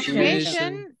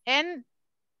 And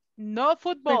no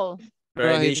football.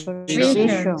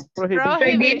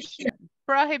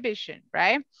 Prohibition,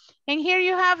 right? And here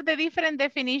you have the different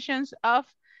definitions of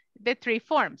the three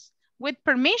forms. With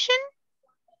permission,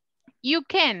 you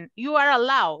are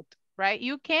allowed, right?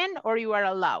 You can or you are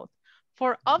allowed.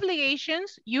 For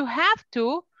obligations, you have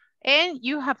to and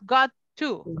you have got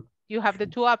to. You have the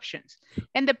two options.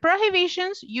 And the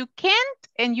prohibitions, you can't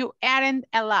and you aren't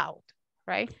allowed,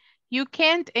 right? You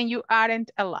can't and you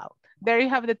aren't allowed. There you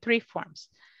have the three forms.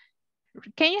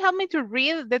 Can you help me to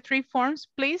read the three forms,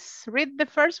 please? Read the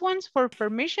first ones for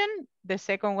permission, the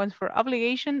second ones for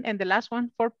obligation, and the last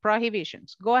one for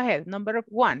prohibitions. Go ahead. Number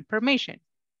one, permission.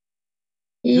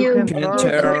 You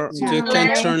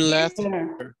can turn left.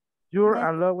 You're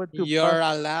allowed to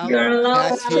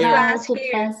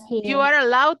pass here. You are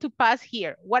allowed to pass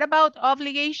here. What about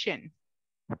obligation?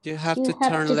 You have to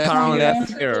turn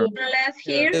left here.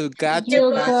 You got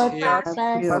to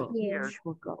pass here.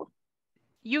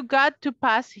 You got to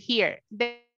pass here.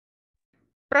 The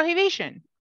prohibition.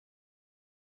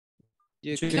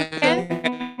 You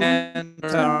can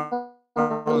turn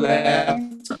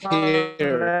left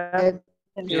here.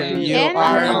 You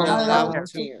aren't allowed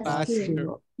to pass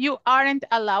here. You aren't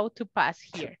allowed to pass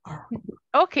here.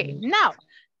 Okay, now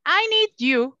I need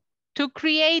you to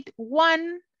create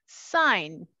one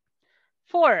sign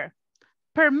for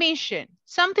permission,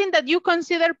 something that you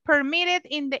consider permitted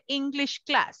in the English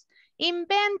class.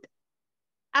 Invent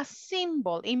a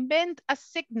symbol, invent a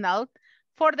signal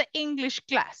for the English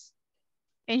class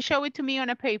and show it to me on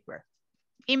a paper.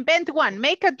 Invent one,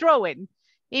 make a drawing,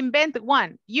 invent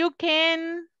one. You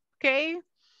can, okay,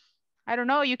 I don't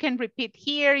know, you can repeat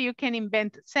here, you can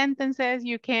invent sentences,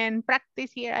 you can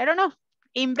practice here, I don't know.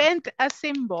 Invent a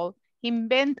symbol,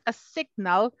 invent a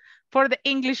signal for the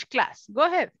English class. Go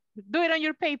ahead, do it on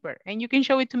your paper and you can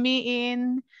show it to me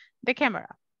in the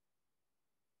camera.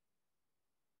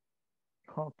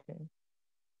 Okay.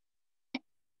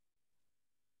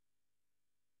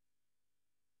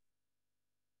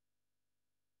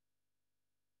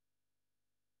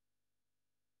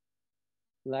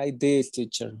 Like this,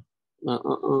 teacher.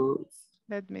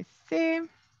 Let me see.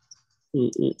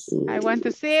 I want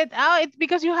to see it. Oh, it's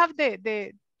because you have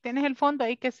tienes el fondo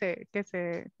ahí que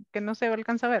no se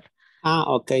alcanza a ver. Ah,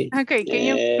 okay. Okay, can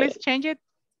you please change it?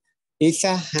 It's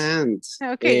a hand.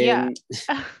 Okay, yeah.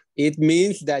 It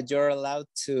means that you're allowed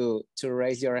to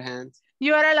raise your hand.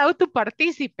 You are allowed to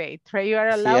participate, right? You are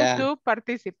allowed to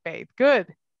participate.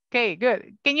 Good. Okay,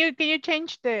 good. Can you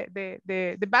change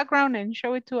the background and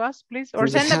show it to us, please? Or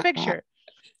send a picture.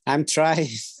 I'm trying.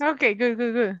 Okay,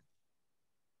 good.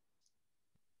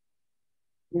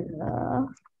 Yeah.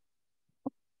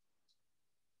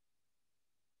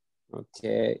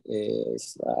 Okay,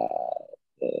 it's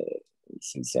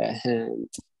a hand.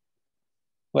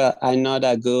 Well, I'm not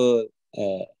a good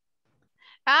you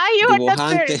are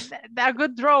not a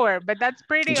good drawer, but that's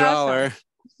pretty awesome.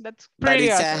 That's pretty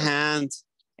awesome. But it's a hand.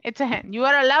 It's a hand. You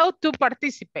are allowed to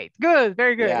participate. Good,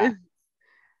 very good. Yeah.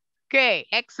 Okay,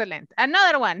 excellent.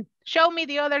 Another one. Show me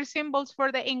the other symbols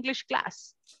for the English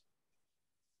class.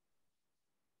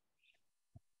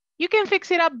 You can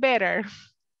fix it up better.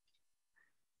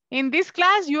 In this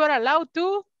class, you are allowed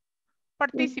to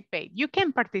participate. You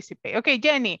can participate. Okay,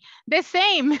 Jenny, the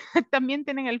same. También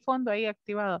tienen el fondo ahí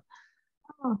activado.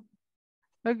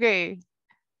 Okay.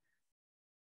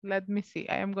 Let me see.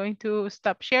 I am going to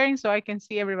stop sharing so I can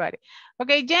see everybody.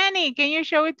 Okay, Jenny, can you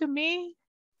show it to me?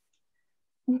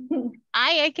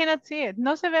 I cannot see it.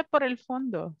 No se ve por el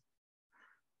fondo.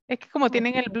 Es que como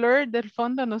tienen el blur del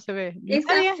fondo, no se ve. It's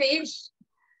a fish.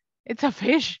 It's a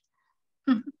fish.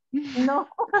 No.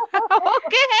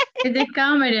 Okay. It's the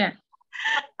camera.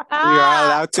 You are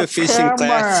allowed to fish in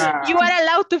class. You are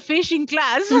allowed to fish in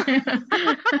class.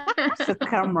 It's a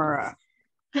camera.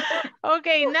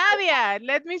 Okay, Nadia,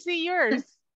 let me see yours.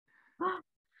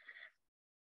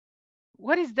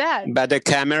 What is that? But the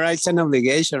camera is an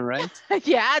obligation, right?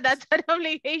 Yeah, that's an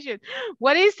obligation.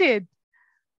 What is it?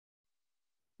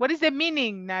 What is the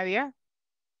meaning, Nadia?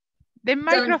 The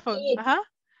microphone.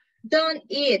 Don't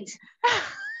eat.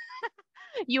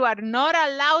 You are not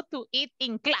allowed to eat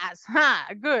in class.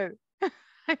 Huh, good.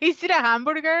 Is it a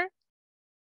hamburger?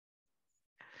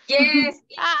 Yes,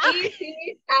 it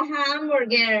is a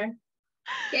hamburger.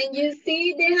 Can you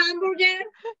see the hamburger?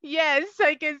 Yes,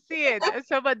 I can see it.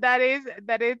 So, but that is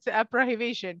a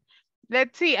prohibition.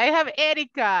 Let's see. I have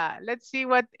Erica. Let's see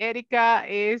what Erica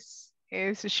is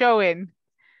showing.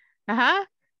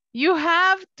 You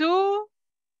have to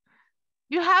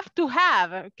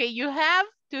have. Okay, you have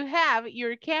to have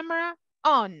your camera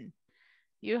on.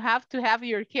 You have to have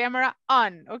your camera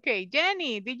on. Okay,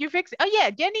 Jenny, did you fix it? Oh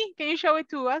yeah, Jenny, can you show it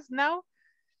to us now?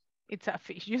 It's a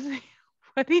fish. You say,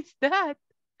 what is that?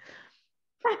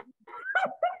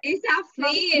 It's a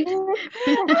fish.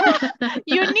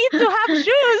 You need to have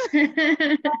shoes.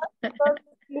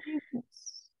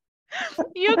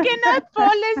 You cannot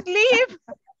fall asleep.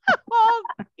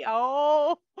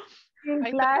 Oh.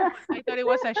 I thought it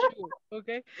was a shoe,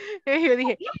 okay. Y yo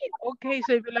dije, okay,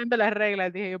 estoy violando las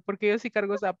reglas, dije yo, porque yo sí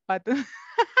cargo zapatos.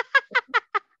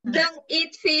 Don't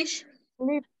eat fish.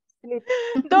 Sleep.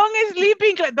 Don't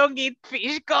eat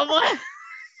fish, come on.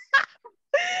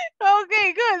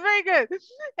 Okay, good, very good.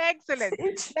 Excellent.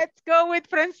 Let's go with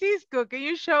Francisco. Can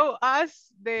you show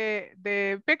us the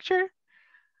picture?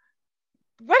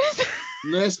 What is it?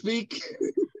 No speak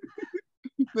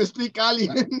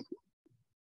alien.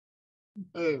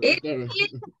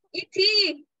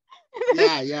 E.T.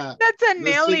 Yeah. That's an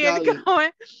alien.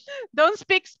 Don't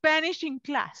speak Spanish in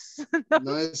class.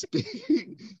 No speak.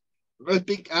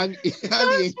 Speak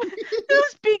alien.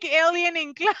 Don't speak alien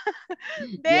in class.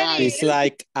 Dennis. It's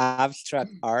like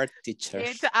abstract art teacher.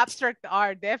 It's abstract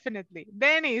art, definitely.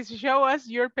 Dennis, show us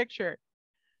your picture.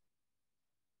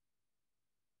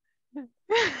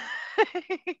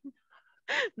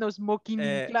 No smoking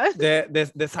in class.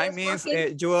 The sign means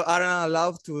you aren't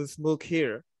allowed to smoke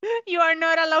here. You are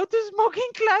not allowed to smoke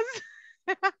in class.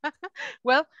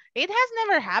 Well, it has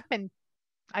never happened.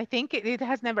 I think it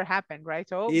has never happened, right?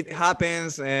 So it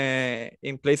happens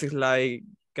in places like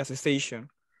gas station.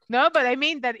 No, but I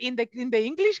mean that in the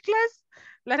English class,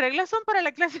 las reglas son para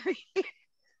la clase de inglés.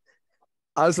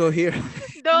 Also here.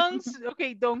 Don't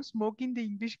smoke in the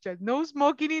English class. No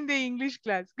smoking in the English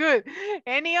class. Good.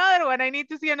 Any other one? I need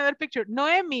to see another picture.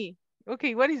 Noemi.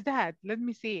 Okay, what is that? Let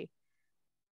me see.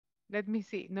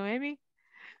 Noemi.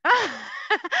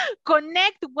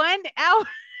 Connect 1 hour.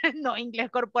 No, inglés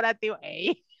corporativo.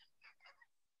 Hey.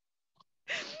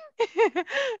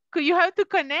 You have to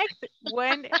connect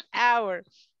 1 hour.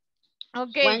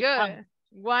 Okay, good.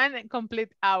 1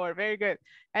 complete hour. Very good.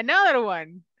 Another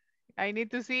one. I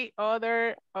need to see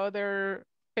other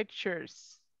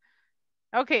pictures.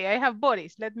 Okay, I have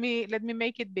Boris. Let me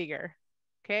make it bigger.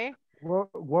 Okay.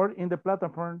 Work in the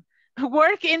platform.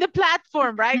 Work in the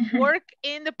platform, right? Work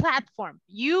in the platform.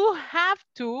 You have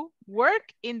to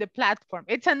work in the platform.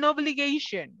 It's an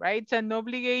obligation, right? It's an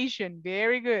obligation.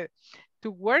 Very good.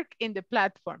 To work in the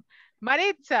platform.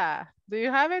 Maritza, do you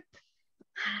have it?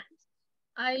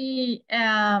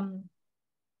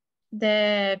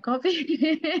 The coffee.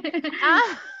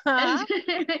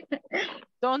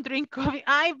 Don't drink coffee.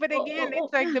 Ay, but again,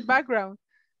 it's like the background.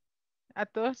 A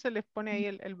todos se les pone ahí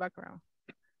el background.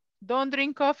 Don't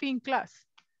drink coffee in class.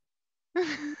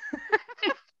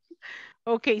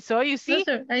 Okay, so you see. No,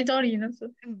 sir. I told you, no, sir.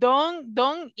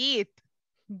 Don't eat.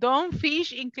 Don't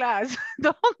fish in class.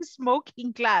 Don't smoke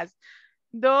in class.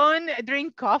 Don't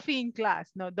drink coffee in class.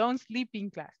 No, don't sleep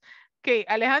in class. Okay,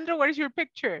 Alejandro, where's your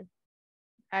picture?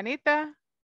 Anita?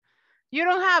 You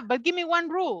don't have, but give me one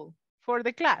rule for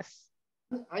the class.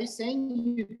 I send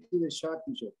you to the chat,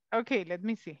 teacher. Okay, let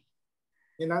me see.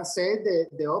 And I said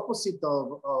the opposite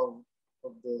of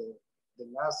the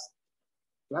last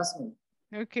classmate.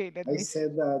 Okay, let me see. I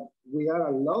said that we are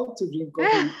allowed to drink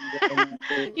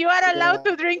coffee. You are allowed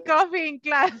to drink coffee in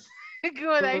class.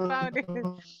 Good, I found it.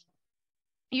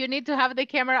 You need to have the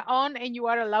camera on and you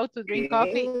are allowed to drink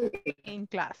coffee in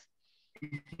class.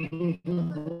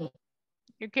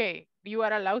 Okay, you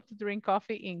are allowed to drink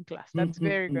coffee in class. That's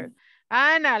very good.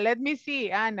 Anna, let me see,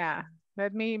 Anna.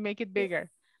 Let me make it bigger.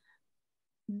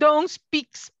 Don't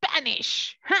speak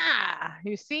Spanish. Ha!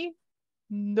 You see?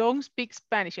 Don't speak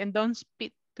Spanish and don't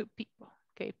speak to people.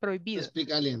 Okay, prohibido. Speak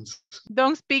aliens.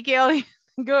 Don't speak aliens.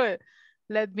 Good.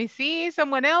 Let me see.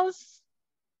 Someone else?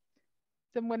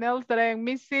 Someone else that I am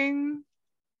missing?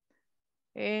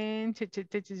 And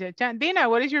Dina,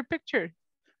 what is your picture?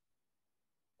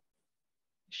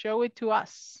 Show it to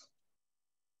us.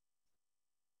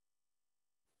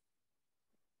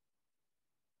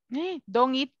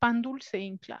 Don't eat pan dulce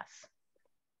in class.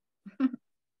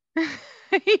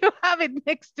 You have it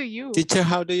next to you. Teacher,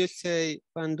 how do you say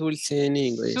pan dulce in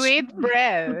English? Sweet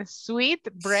bread. Sweet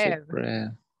bread. Sweet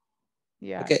bread.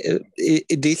 Yeah. Okay,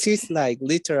 this is like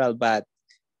literal, but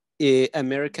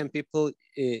American people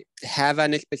have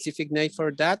a specific name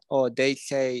for that, or they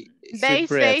say they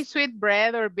say sweet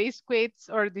bread or biscuits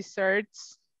or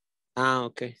desserts. Ah,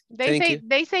 okay.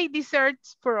 They say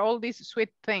desserts for all these sweet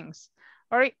things,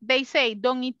 or they say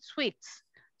don't eat sweets.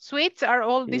 Sweets are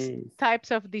all these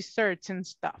types of desserts and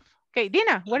stuff. Okay,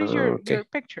 Dina, what is your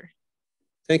picture?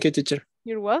 Thank you, teacher.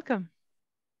 You're welcome.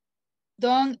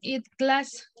 Don't eat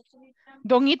class.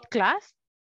 Don't eat class?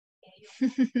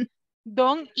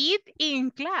 Don't eat in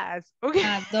class.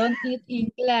 Okay. Don't eat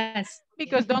in class.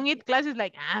 Because don't eat class is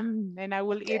like, and I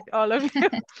will eat all of you.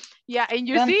 Yeah, and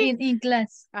you don't see. Don't eat in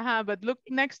class. But look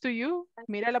next to you.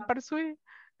 Mira la par suya.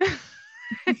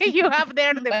 You have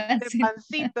there the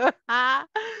pancito.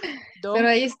 Pero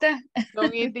ahí está.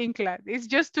 Don't eat in class. It's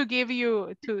just to give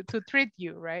you, to treat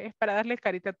you, right? Para darle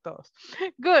carita a todos.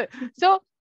 Good. So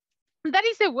that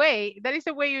is the way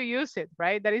you use it,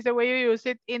 right? That is the way you use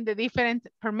it in the different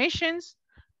permissions,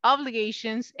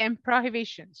 obligations, and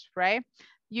prohibitions, right?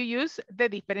 You use the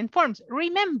different forms.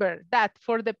 Remember that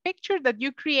for the picture that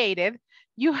you created,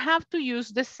 you have to use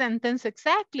the sentence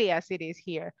exactly as it is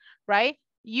here, right?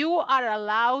 You are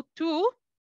allowed to,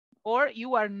 or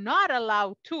you are not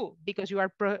allowed to, because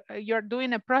you're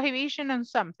doing a prohibition on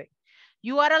something.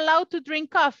 You are allowed to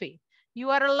drink coffee.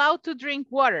 You are allowed to drink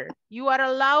water. You are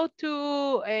allowed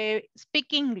to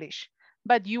speak English,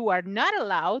 but you are not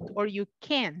allowed or you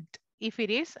can't if it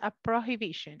is a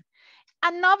prohibition.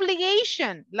 An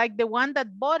obligation, like the one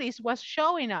that Boris was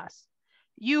showing us.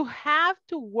 You have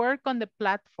to work on the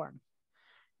platform.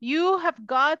 You have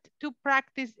got to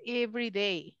practice every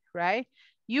day, right?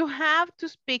 You have to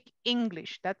speak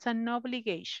English. That's an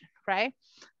obligation, right?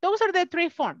 Those are the three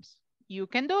forms. You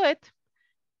can do it,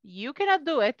 you cannot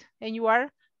do it, and you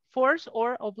are forced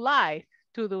or obliged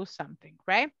to do something,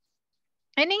 right?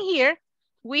 And in here,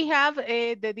 we have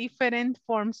the different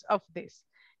forms of this.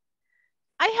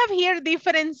 I have here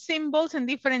different symbols and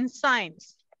different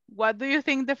signs. What do you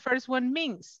think the first one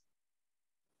means?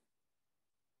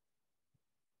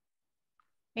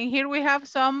 And here we have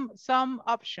some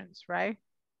options, right?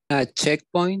 A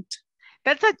checkpoint.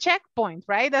 That's a checkpoint,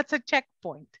 right? That's a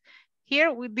checkpoint.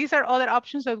 Here, these are other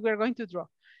options that we're going to draw.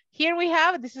 Here we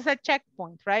have, this is a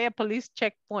checkpoint, right? A police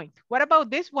checkpoint. What about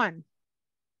this one?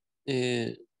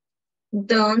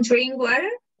 Don't drink water.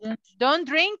 Don't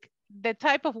drink the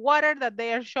type of water that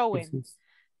they are showing.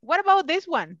 What about this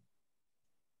one?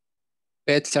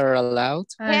 Pets are allowed.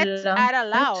 Pets are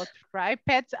allowed, right?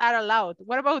 Pets are allowed.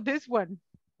 What about this one?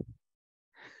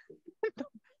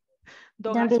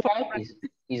 Don't ask for like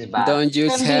is bad. Don't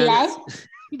use Don't hands. like.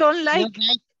 Don't like.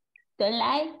 Don't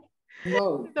like.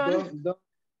 No, don't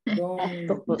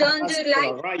Don't you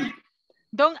like? Right.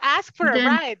 Don't ask for a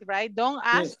ride, right? Don't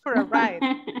ask for a ride.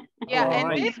 Yeah, and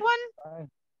Right. this one?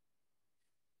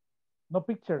 No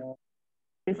picture.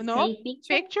 No,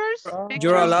 pictures?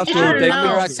 You're allowed to are take allowed.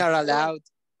 Cameras are allowed.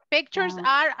 Pictures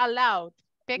are allowed.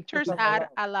 Pictures are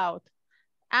allowed.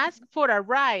 Ask for a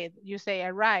ride, you say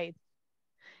a ride.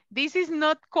 This is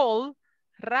not called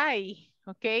ride,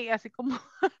 okay? Así como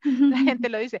la gente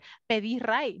lo dice, pedir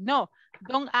ride. No,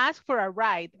 don't ask for a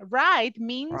ride. Ride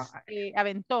means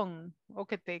aventón, o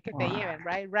que te lleven,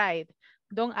 right? Ride.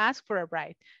 Don't ask for a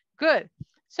ride. Good.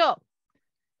 So,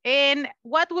 and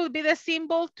what will be the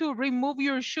symbol to remove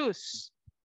your shoes?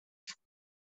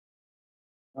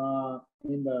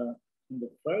 In the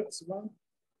first one.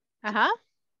 Ajá.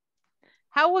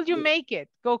 How will you make it?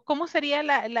 ¿Cómo sería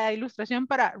la ilustración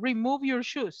para remove your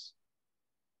shoes?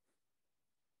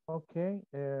 Okay.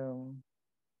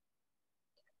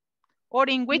 Or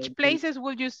in which places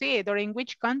will you see it? Or in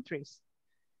which countries?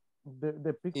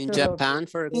 The picture In Japan,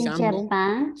 for example. In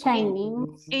Japan,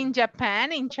 Chinese. In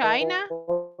Japan, in China?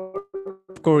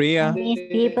 Korea. Chinese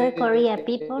people, Korea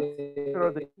people.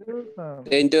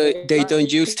 They don't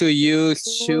used to use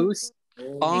shoes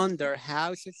on their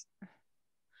houses.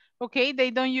 Okay, they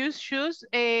don't use shoes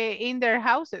in their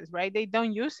houses, right? They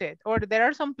don't use it. Or there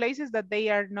are some places that they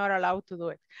are not allowed to do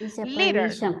it. It's a Litter.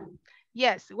 permission.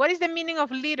 Yes, what is the meaning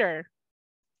of litter?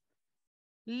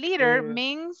 Litter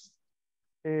means?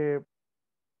 Throw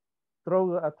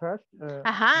a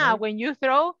trash. When you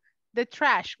throw the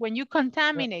trash, when you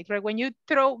contaminate, right? When you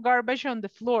throw garbage on the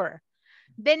floor.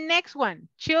 The next one,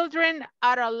 children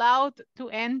are allowed to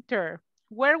enter.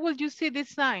 Where would you see this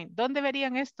sign? ¿Dónde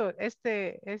verían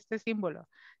este símbolo?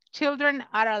 Children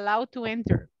are allowed to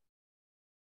enter.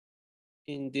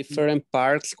 In different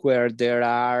parks where there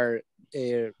are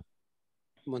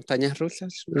montañas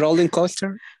rusas, rolling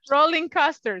coaster. Rolling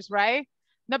coasters, right?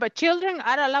 No, but children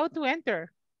are allowed to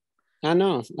enter.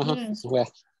 No. Yes.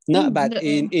 Well, no, but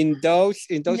in those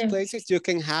places you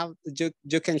can have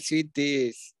you can see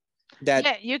this.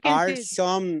 That you can are see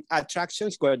some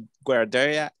attractions where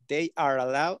they are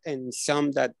allowed and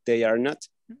some that they are not.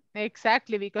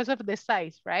 Exactly, because of the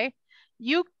size, right?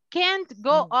 You can't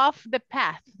go off the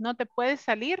path. No te puedes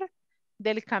salir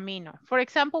del camino. For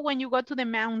example, when you go to the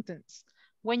mountains.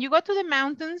 When you go to the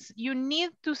mountains, you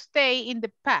need to stay in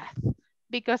the path.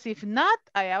 Because if not,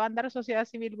 allá va a andar sociedad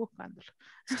civil buscándolo.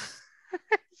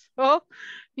 So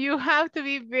you have to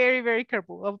be very, very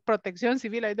careful. Of protección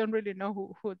civil, I don't really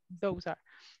know who those are.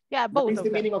 Yeah, both What is of the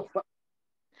them. meaning of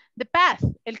The path,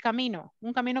 el camino,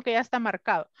 un camino que ya está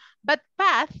marcado. But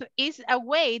path is a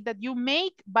way that you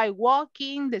make by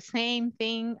walking the same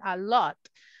thing a lot.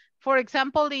 For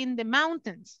example, in the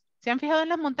mountains. ¿Se han fijado en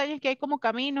las montañas que hay como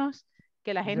caminos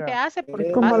que la gente hace?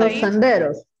 Porque Como pasa los ahí?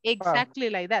 senderos. Exactly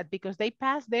like that, because they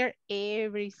pass there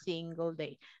every single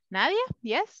day. Nadia,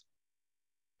 yes?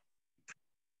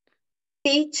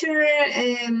 Teacher,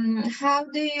 how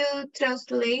do you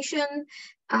translation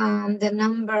the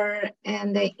number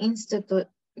and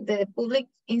the public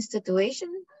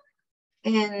institution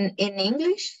in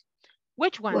English?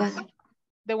 Which one?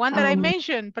 The one that I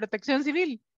mentioned, Protección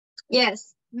Civil.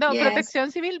 Yes. No, yes.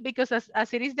 Protección Civil, because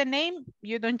as it is the name,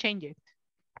 you don't change it.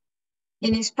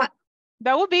 In Spanish.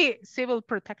 That would be civil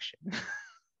protection.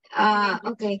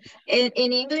 Okay.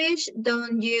 In English,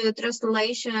 don't you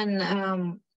translation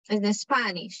in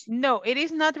Spanish. No, it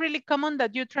is not really common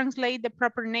that you translate the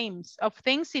proper names of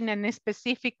things in a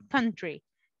specific country.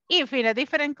 If in a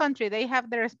different country they have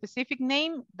their specific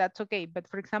name, that's okay. But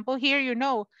for example, here you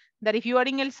know that if you are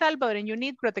in El Salvador and you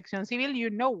need protección civil, you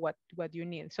know what you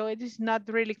need. So it is not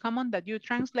really common that you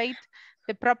translate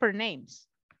the proper names.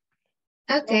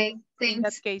 Okay, thanks. In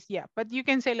that case, yeah. But you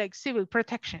can say like civil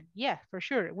protection. Yeah, for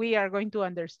sure. We are going to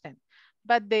understand.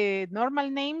 But the normal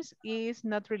names is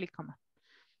not really common.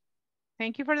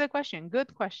 Thank you for the question.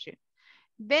 Good question.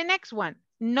 The next one,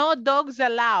 no dogs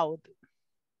allowed.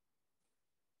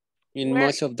 In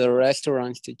most of the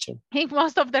restaurants, teacher. In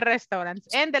most of the restaurants.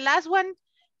 And the last one,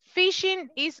 fishing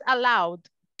is allowed.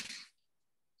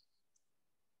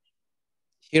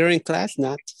 Here in class,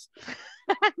 not.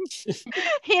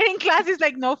 Here in class is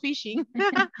like no fishing.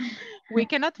 We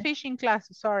cannot fish in class,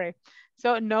 sorry.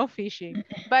 So no fishing.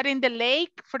 But in the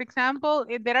lake, for example,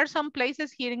 there are some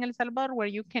places here in El Salvador where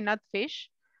you cannot fish,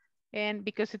 and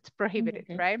because it's prohibited,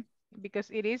 right? Because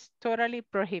it is totally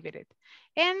prohibited.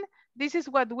 And this is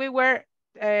what we were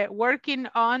working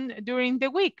on during the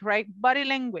week, right? Body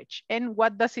language. And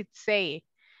what does it say?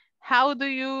 How do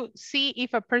you see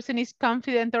if a person is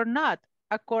confident or not?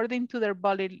 According to their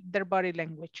body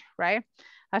language, right?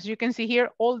 As you can see here,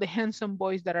 all the handsome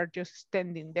boys that are just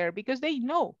standing there because they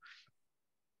know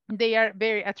they are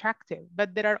very attractive,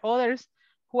 but there are others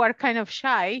who are kind of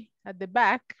shy at the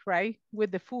back, right?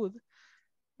 With the food,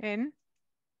 and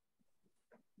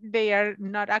they are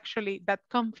not actually that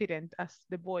confident as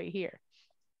the boy here.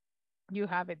 You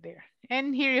have it there.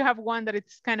 And here you have one that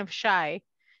is kind of shy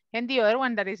and the other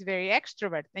one that is very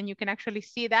extrovert, and you can actually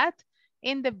see that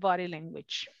in the body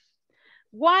language.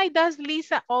 Why does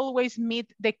Lisa always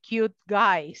meet the cute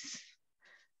guys?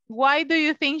 Why do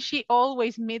you think she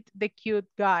always meet the cute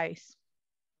guys?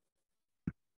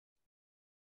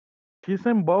 She's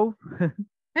in both.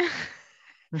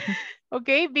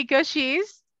 Okay, because she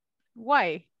is,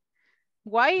 why?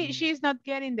 Why she's not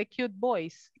getting the cute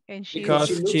boys? And she's, because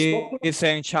she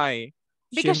isn't shy.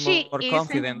 Because she's more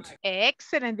confident.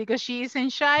 Excellent, because she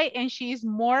isn't shy and she is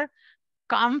more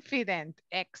confident,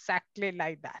 exactly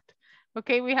like that.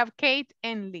 Okay, we have Kate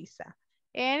and Lisa.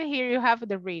 And here you have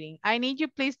the reading. I need you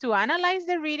please to analyze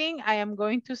the reading. I am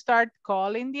going to start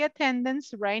calling the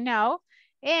attendance right now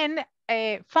and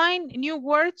find new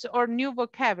words or new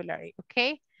vocabulary,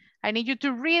 okay? I need you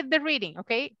to read the reading,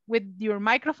 okay? With your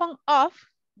microphone off,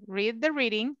 read the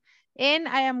reading, and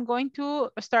I am going to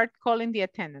start calling the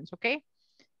attendance, okay?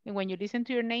 And when you listen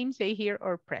to your name, say here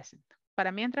or present.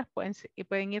 Para mientras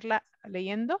pueden irla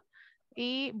leyendo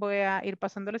y voy a ir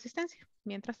pasando la asistencia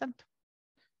mientras tanto.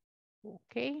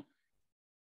 Okay,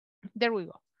 there we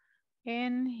go.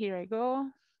 And here I go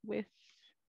with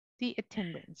the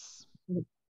attendance.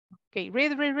 Okay,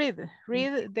 read the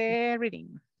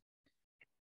reading.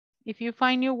 If you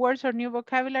find new words or new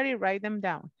vocabulary, write them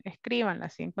down.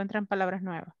 Escríbanlas si encuentran palabras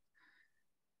nuevas.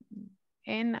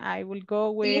 And I will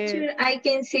go with... Teacher, I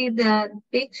can see the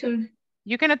picture.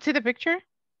 You cannot see the picture?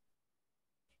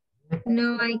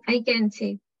 No, I can't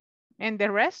see. And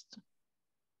the rest?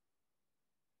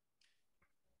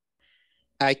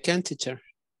 I can, teacher.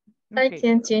 Okay. I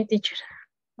can see, teacher.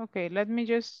 Okay, let me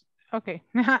just, okay.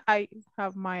 I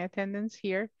have my attendance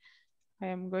here. I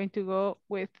am going to go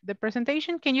with the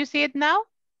presentation. Can you see it now?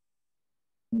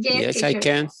 Yes, I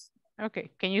can.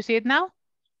 Okay, can you see it now?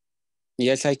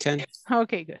 Yes, I can.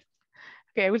 Okay, good.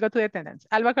 Okay, I will go to the attendance.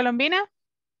 Alba Colombina.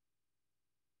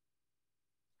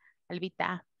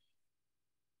 Albita.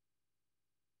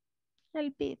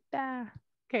 Albita.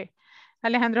 Okay.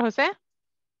 Alejandro José.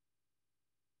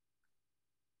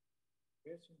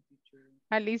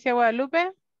 Alicia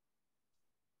Guadalupe.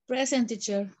 Present,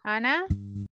 teacher. Ana.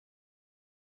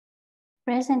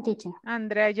 Present, teacher.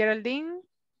 Andrea Geraldine.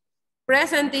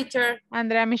 Present, teacher.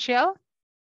 Andrea Michelle.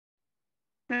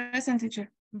 Present, teacher.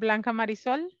 Blanca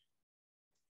Marisol.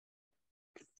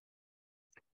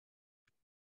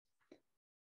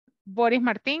 Boris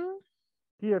Martín.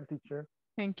 Here, teacher.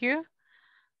 Thank you.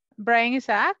 Brian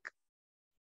Isaac.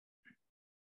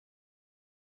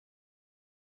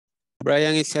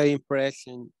 Brian is saying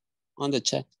present on the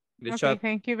chat. Okay,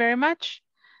 thank you very much.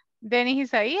 Denis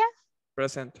Isaías.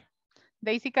 Present.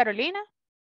 Daisy Carolina.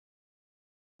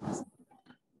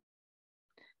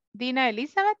 Dina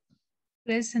Elizabeth.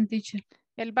 Present, teacher.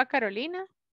 Elba Carolina.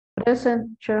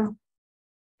 Present, teacher.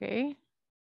 Okay.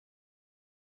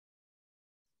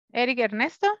 Eric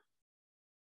Ernesto.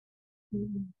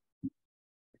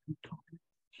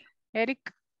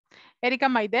 Erika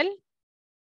Maidel.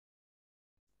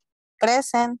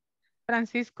 Present.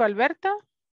 Francisco Alberto.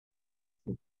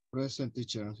 Present,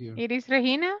 teacher. I'm here. Iris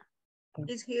Regina.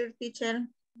 Is here, teacher.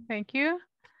 Thank you.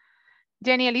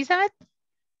 Jenny Elizabeth.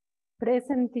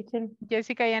 Present, teacher.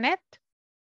 Jessica Yanet.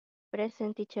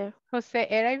 Present, teacher.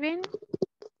 José Erwin.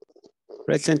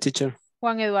 Present, teacher.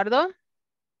 Juan Eduardo.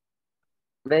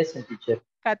 Present, teacher.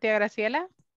 Katia Graciela.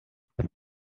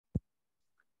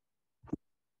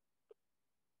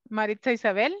 Maritza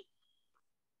Isabel.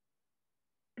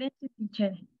 Present,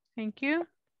 teacher. Thank you.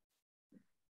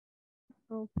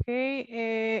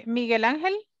 Okay. Miguel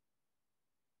Ángel.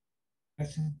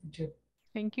 Present, teacher.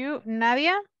 Thank you.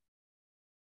 Nadia.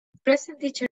 Present,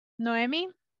 teacher. Noemi.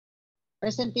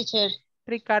 Present, teacher.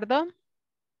 Ricardo.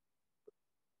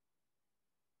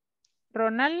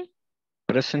 Ronald.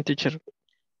 Present, teacher.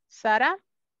 Sara.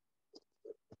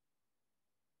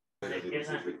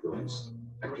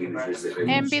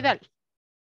 And Vidal.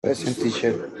 Present,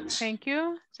 teacher. Thank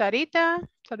you. Sarita.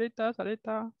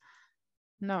 Sarita.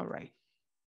 No, right.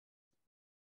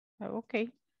 Okay.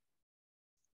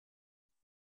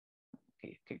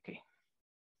 Okay.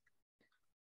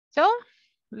 So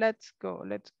let's go.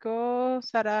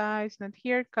 Sarah is not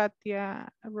here. Katia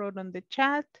wrote on the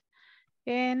chat.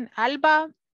 And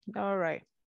Alba. All right.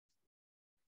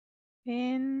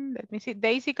 And let me see.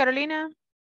 Daisy Carolina.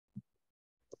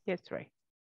 Yes, right.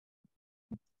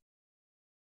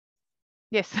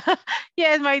 Yes.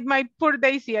 Yes, my poor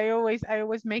Daisy. I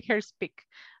always make her speak.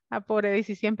 A pobre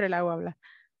Daisy siempre la hago hablar.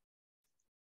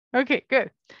 Okay,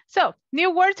 good. So,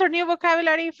 new words or new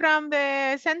vocabulary from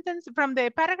the sentence, from the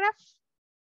paragraph?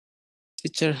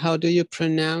 Teacher, how do you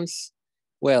pronounce,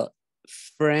 well,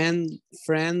 friendliness?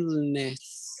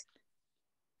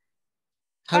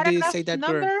 How do you say that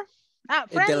word?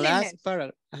 The last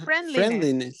paragraph.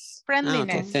 Friendliness. Friendliness.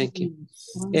 Okay, thank you.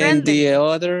 And the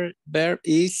other verb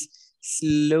is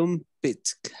slumped.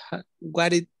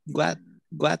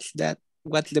 What's that?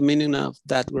 What's the meaning of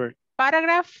that word?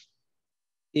 Paragraph.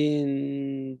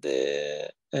 In the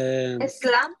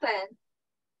slumped.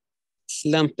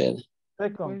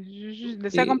 The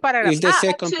second paragraph. Is the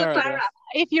second paragraph.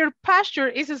 If your posture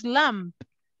is slumped,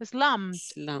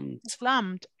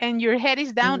 and your head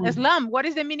is down, slump. What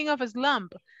is the meaning of a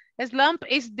slump? A slump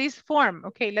is this form.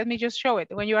 Okay, let me just show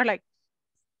it. When you are like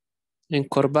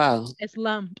encorvado. A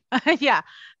slump. Yeah,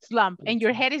 slump. And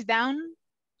your head is down,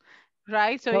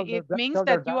 right? So it means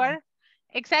that you are,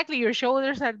 exactly, your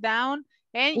shoulders are down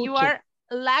and you are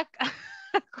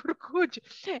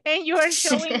and you are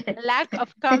showing lack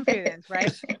of confidence,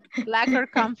 right? Lack of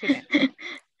confidence.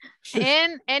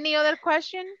 And any other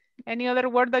question? Any other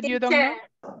word that you don't know?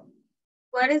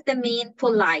 What is the mean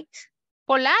polite?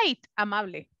 Polite,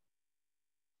 amable.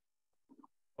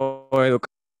 O educado.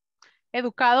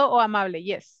 Educado o amable,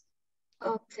 yes.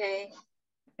 Okay.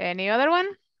 Any other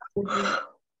one?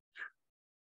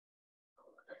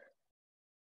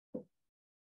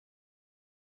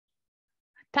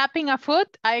 Tapping a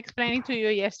foot, I explained it to you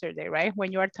yesterday, right?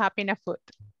 When you are tapping a foot.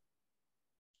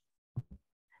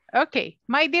 Okay,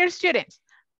 my dear students,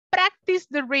 practice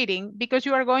the reading because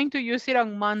you are going to use it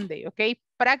on Monday, okay?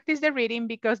 Practice the reading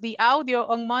because the audio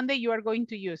on Monday you are going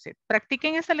to use it.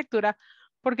 Practiquen esa lectura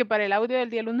porque para el audio del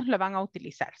día lunes la van a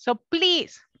utilizar. So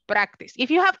please practice.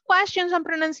 If you have questions on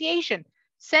pronunciation,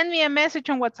 send me a message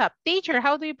on WhatsApp. Teacher,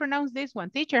 how do you pronounce this one?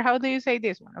 Teacher, how do you say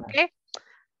this one? Okay?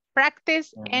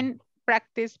 Practice and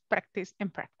practice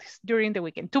during the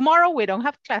weekend. Tomorrow we don't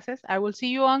have classes. I will see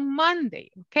you on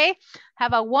Monday, okay?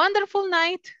 Have a wonderful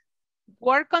night.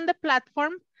 Work on the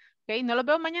platform. Okay, no lo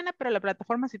veo mañana, pero la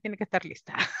plataforma sí tiene que estar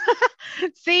lista.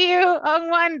 See you on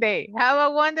Monday. Have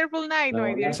a wonderful night,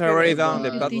 my dear. It's already done,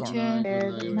 the platform.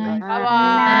 Bye-bye.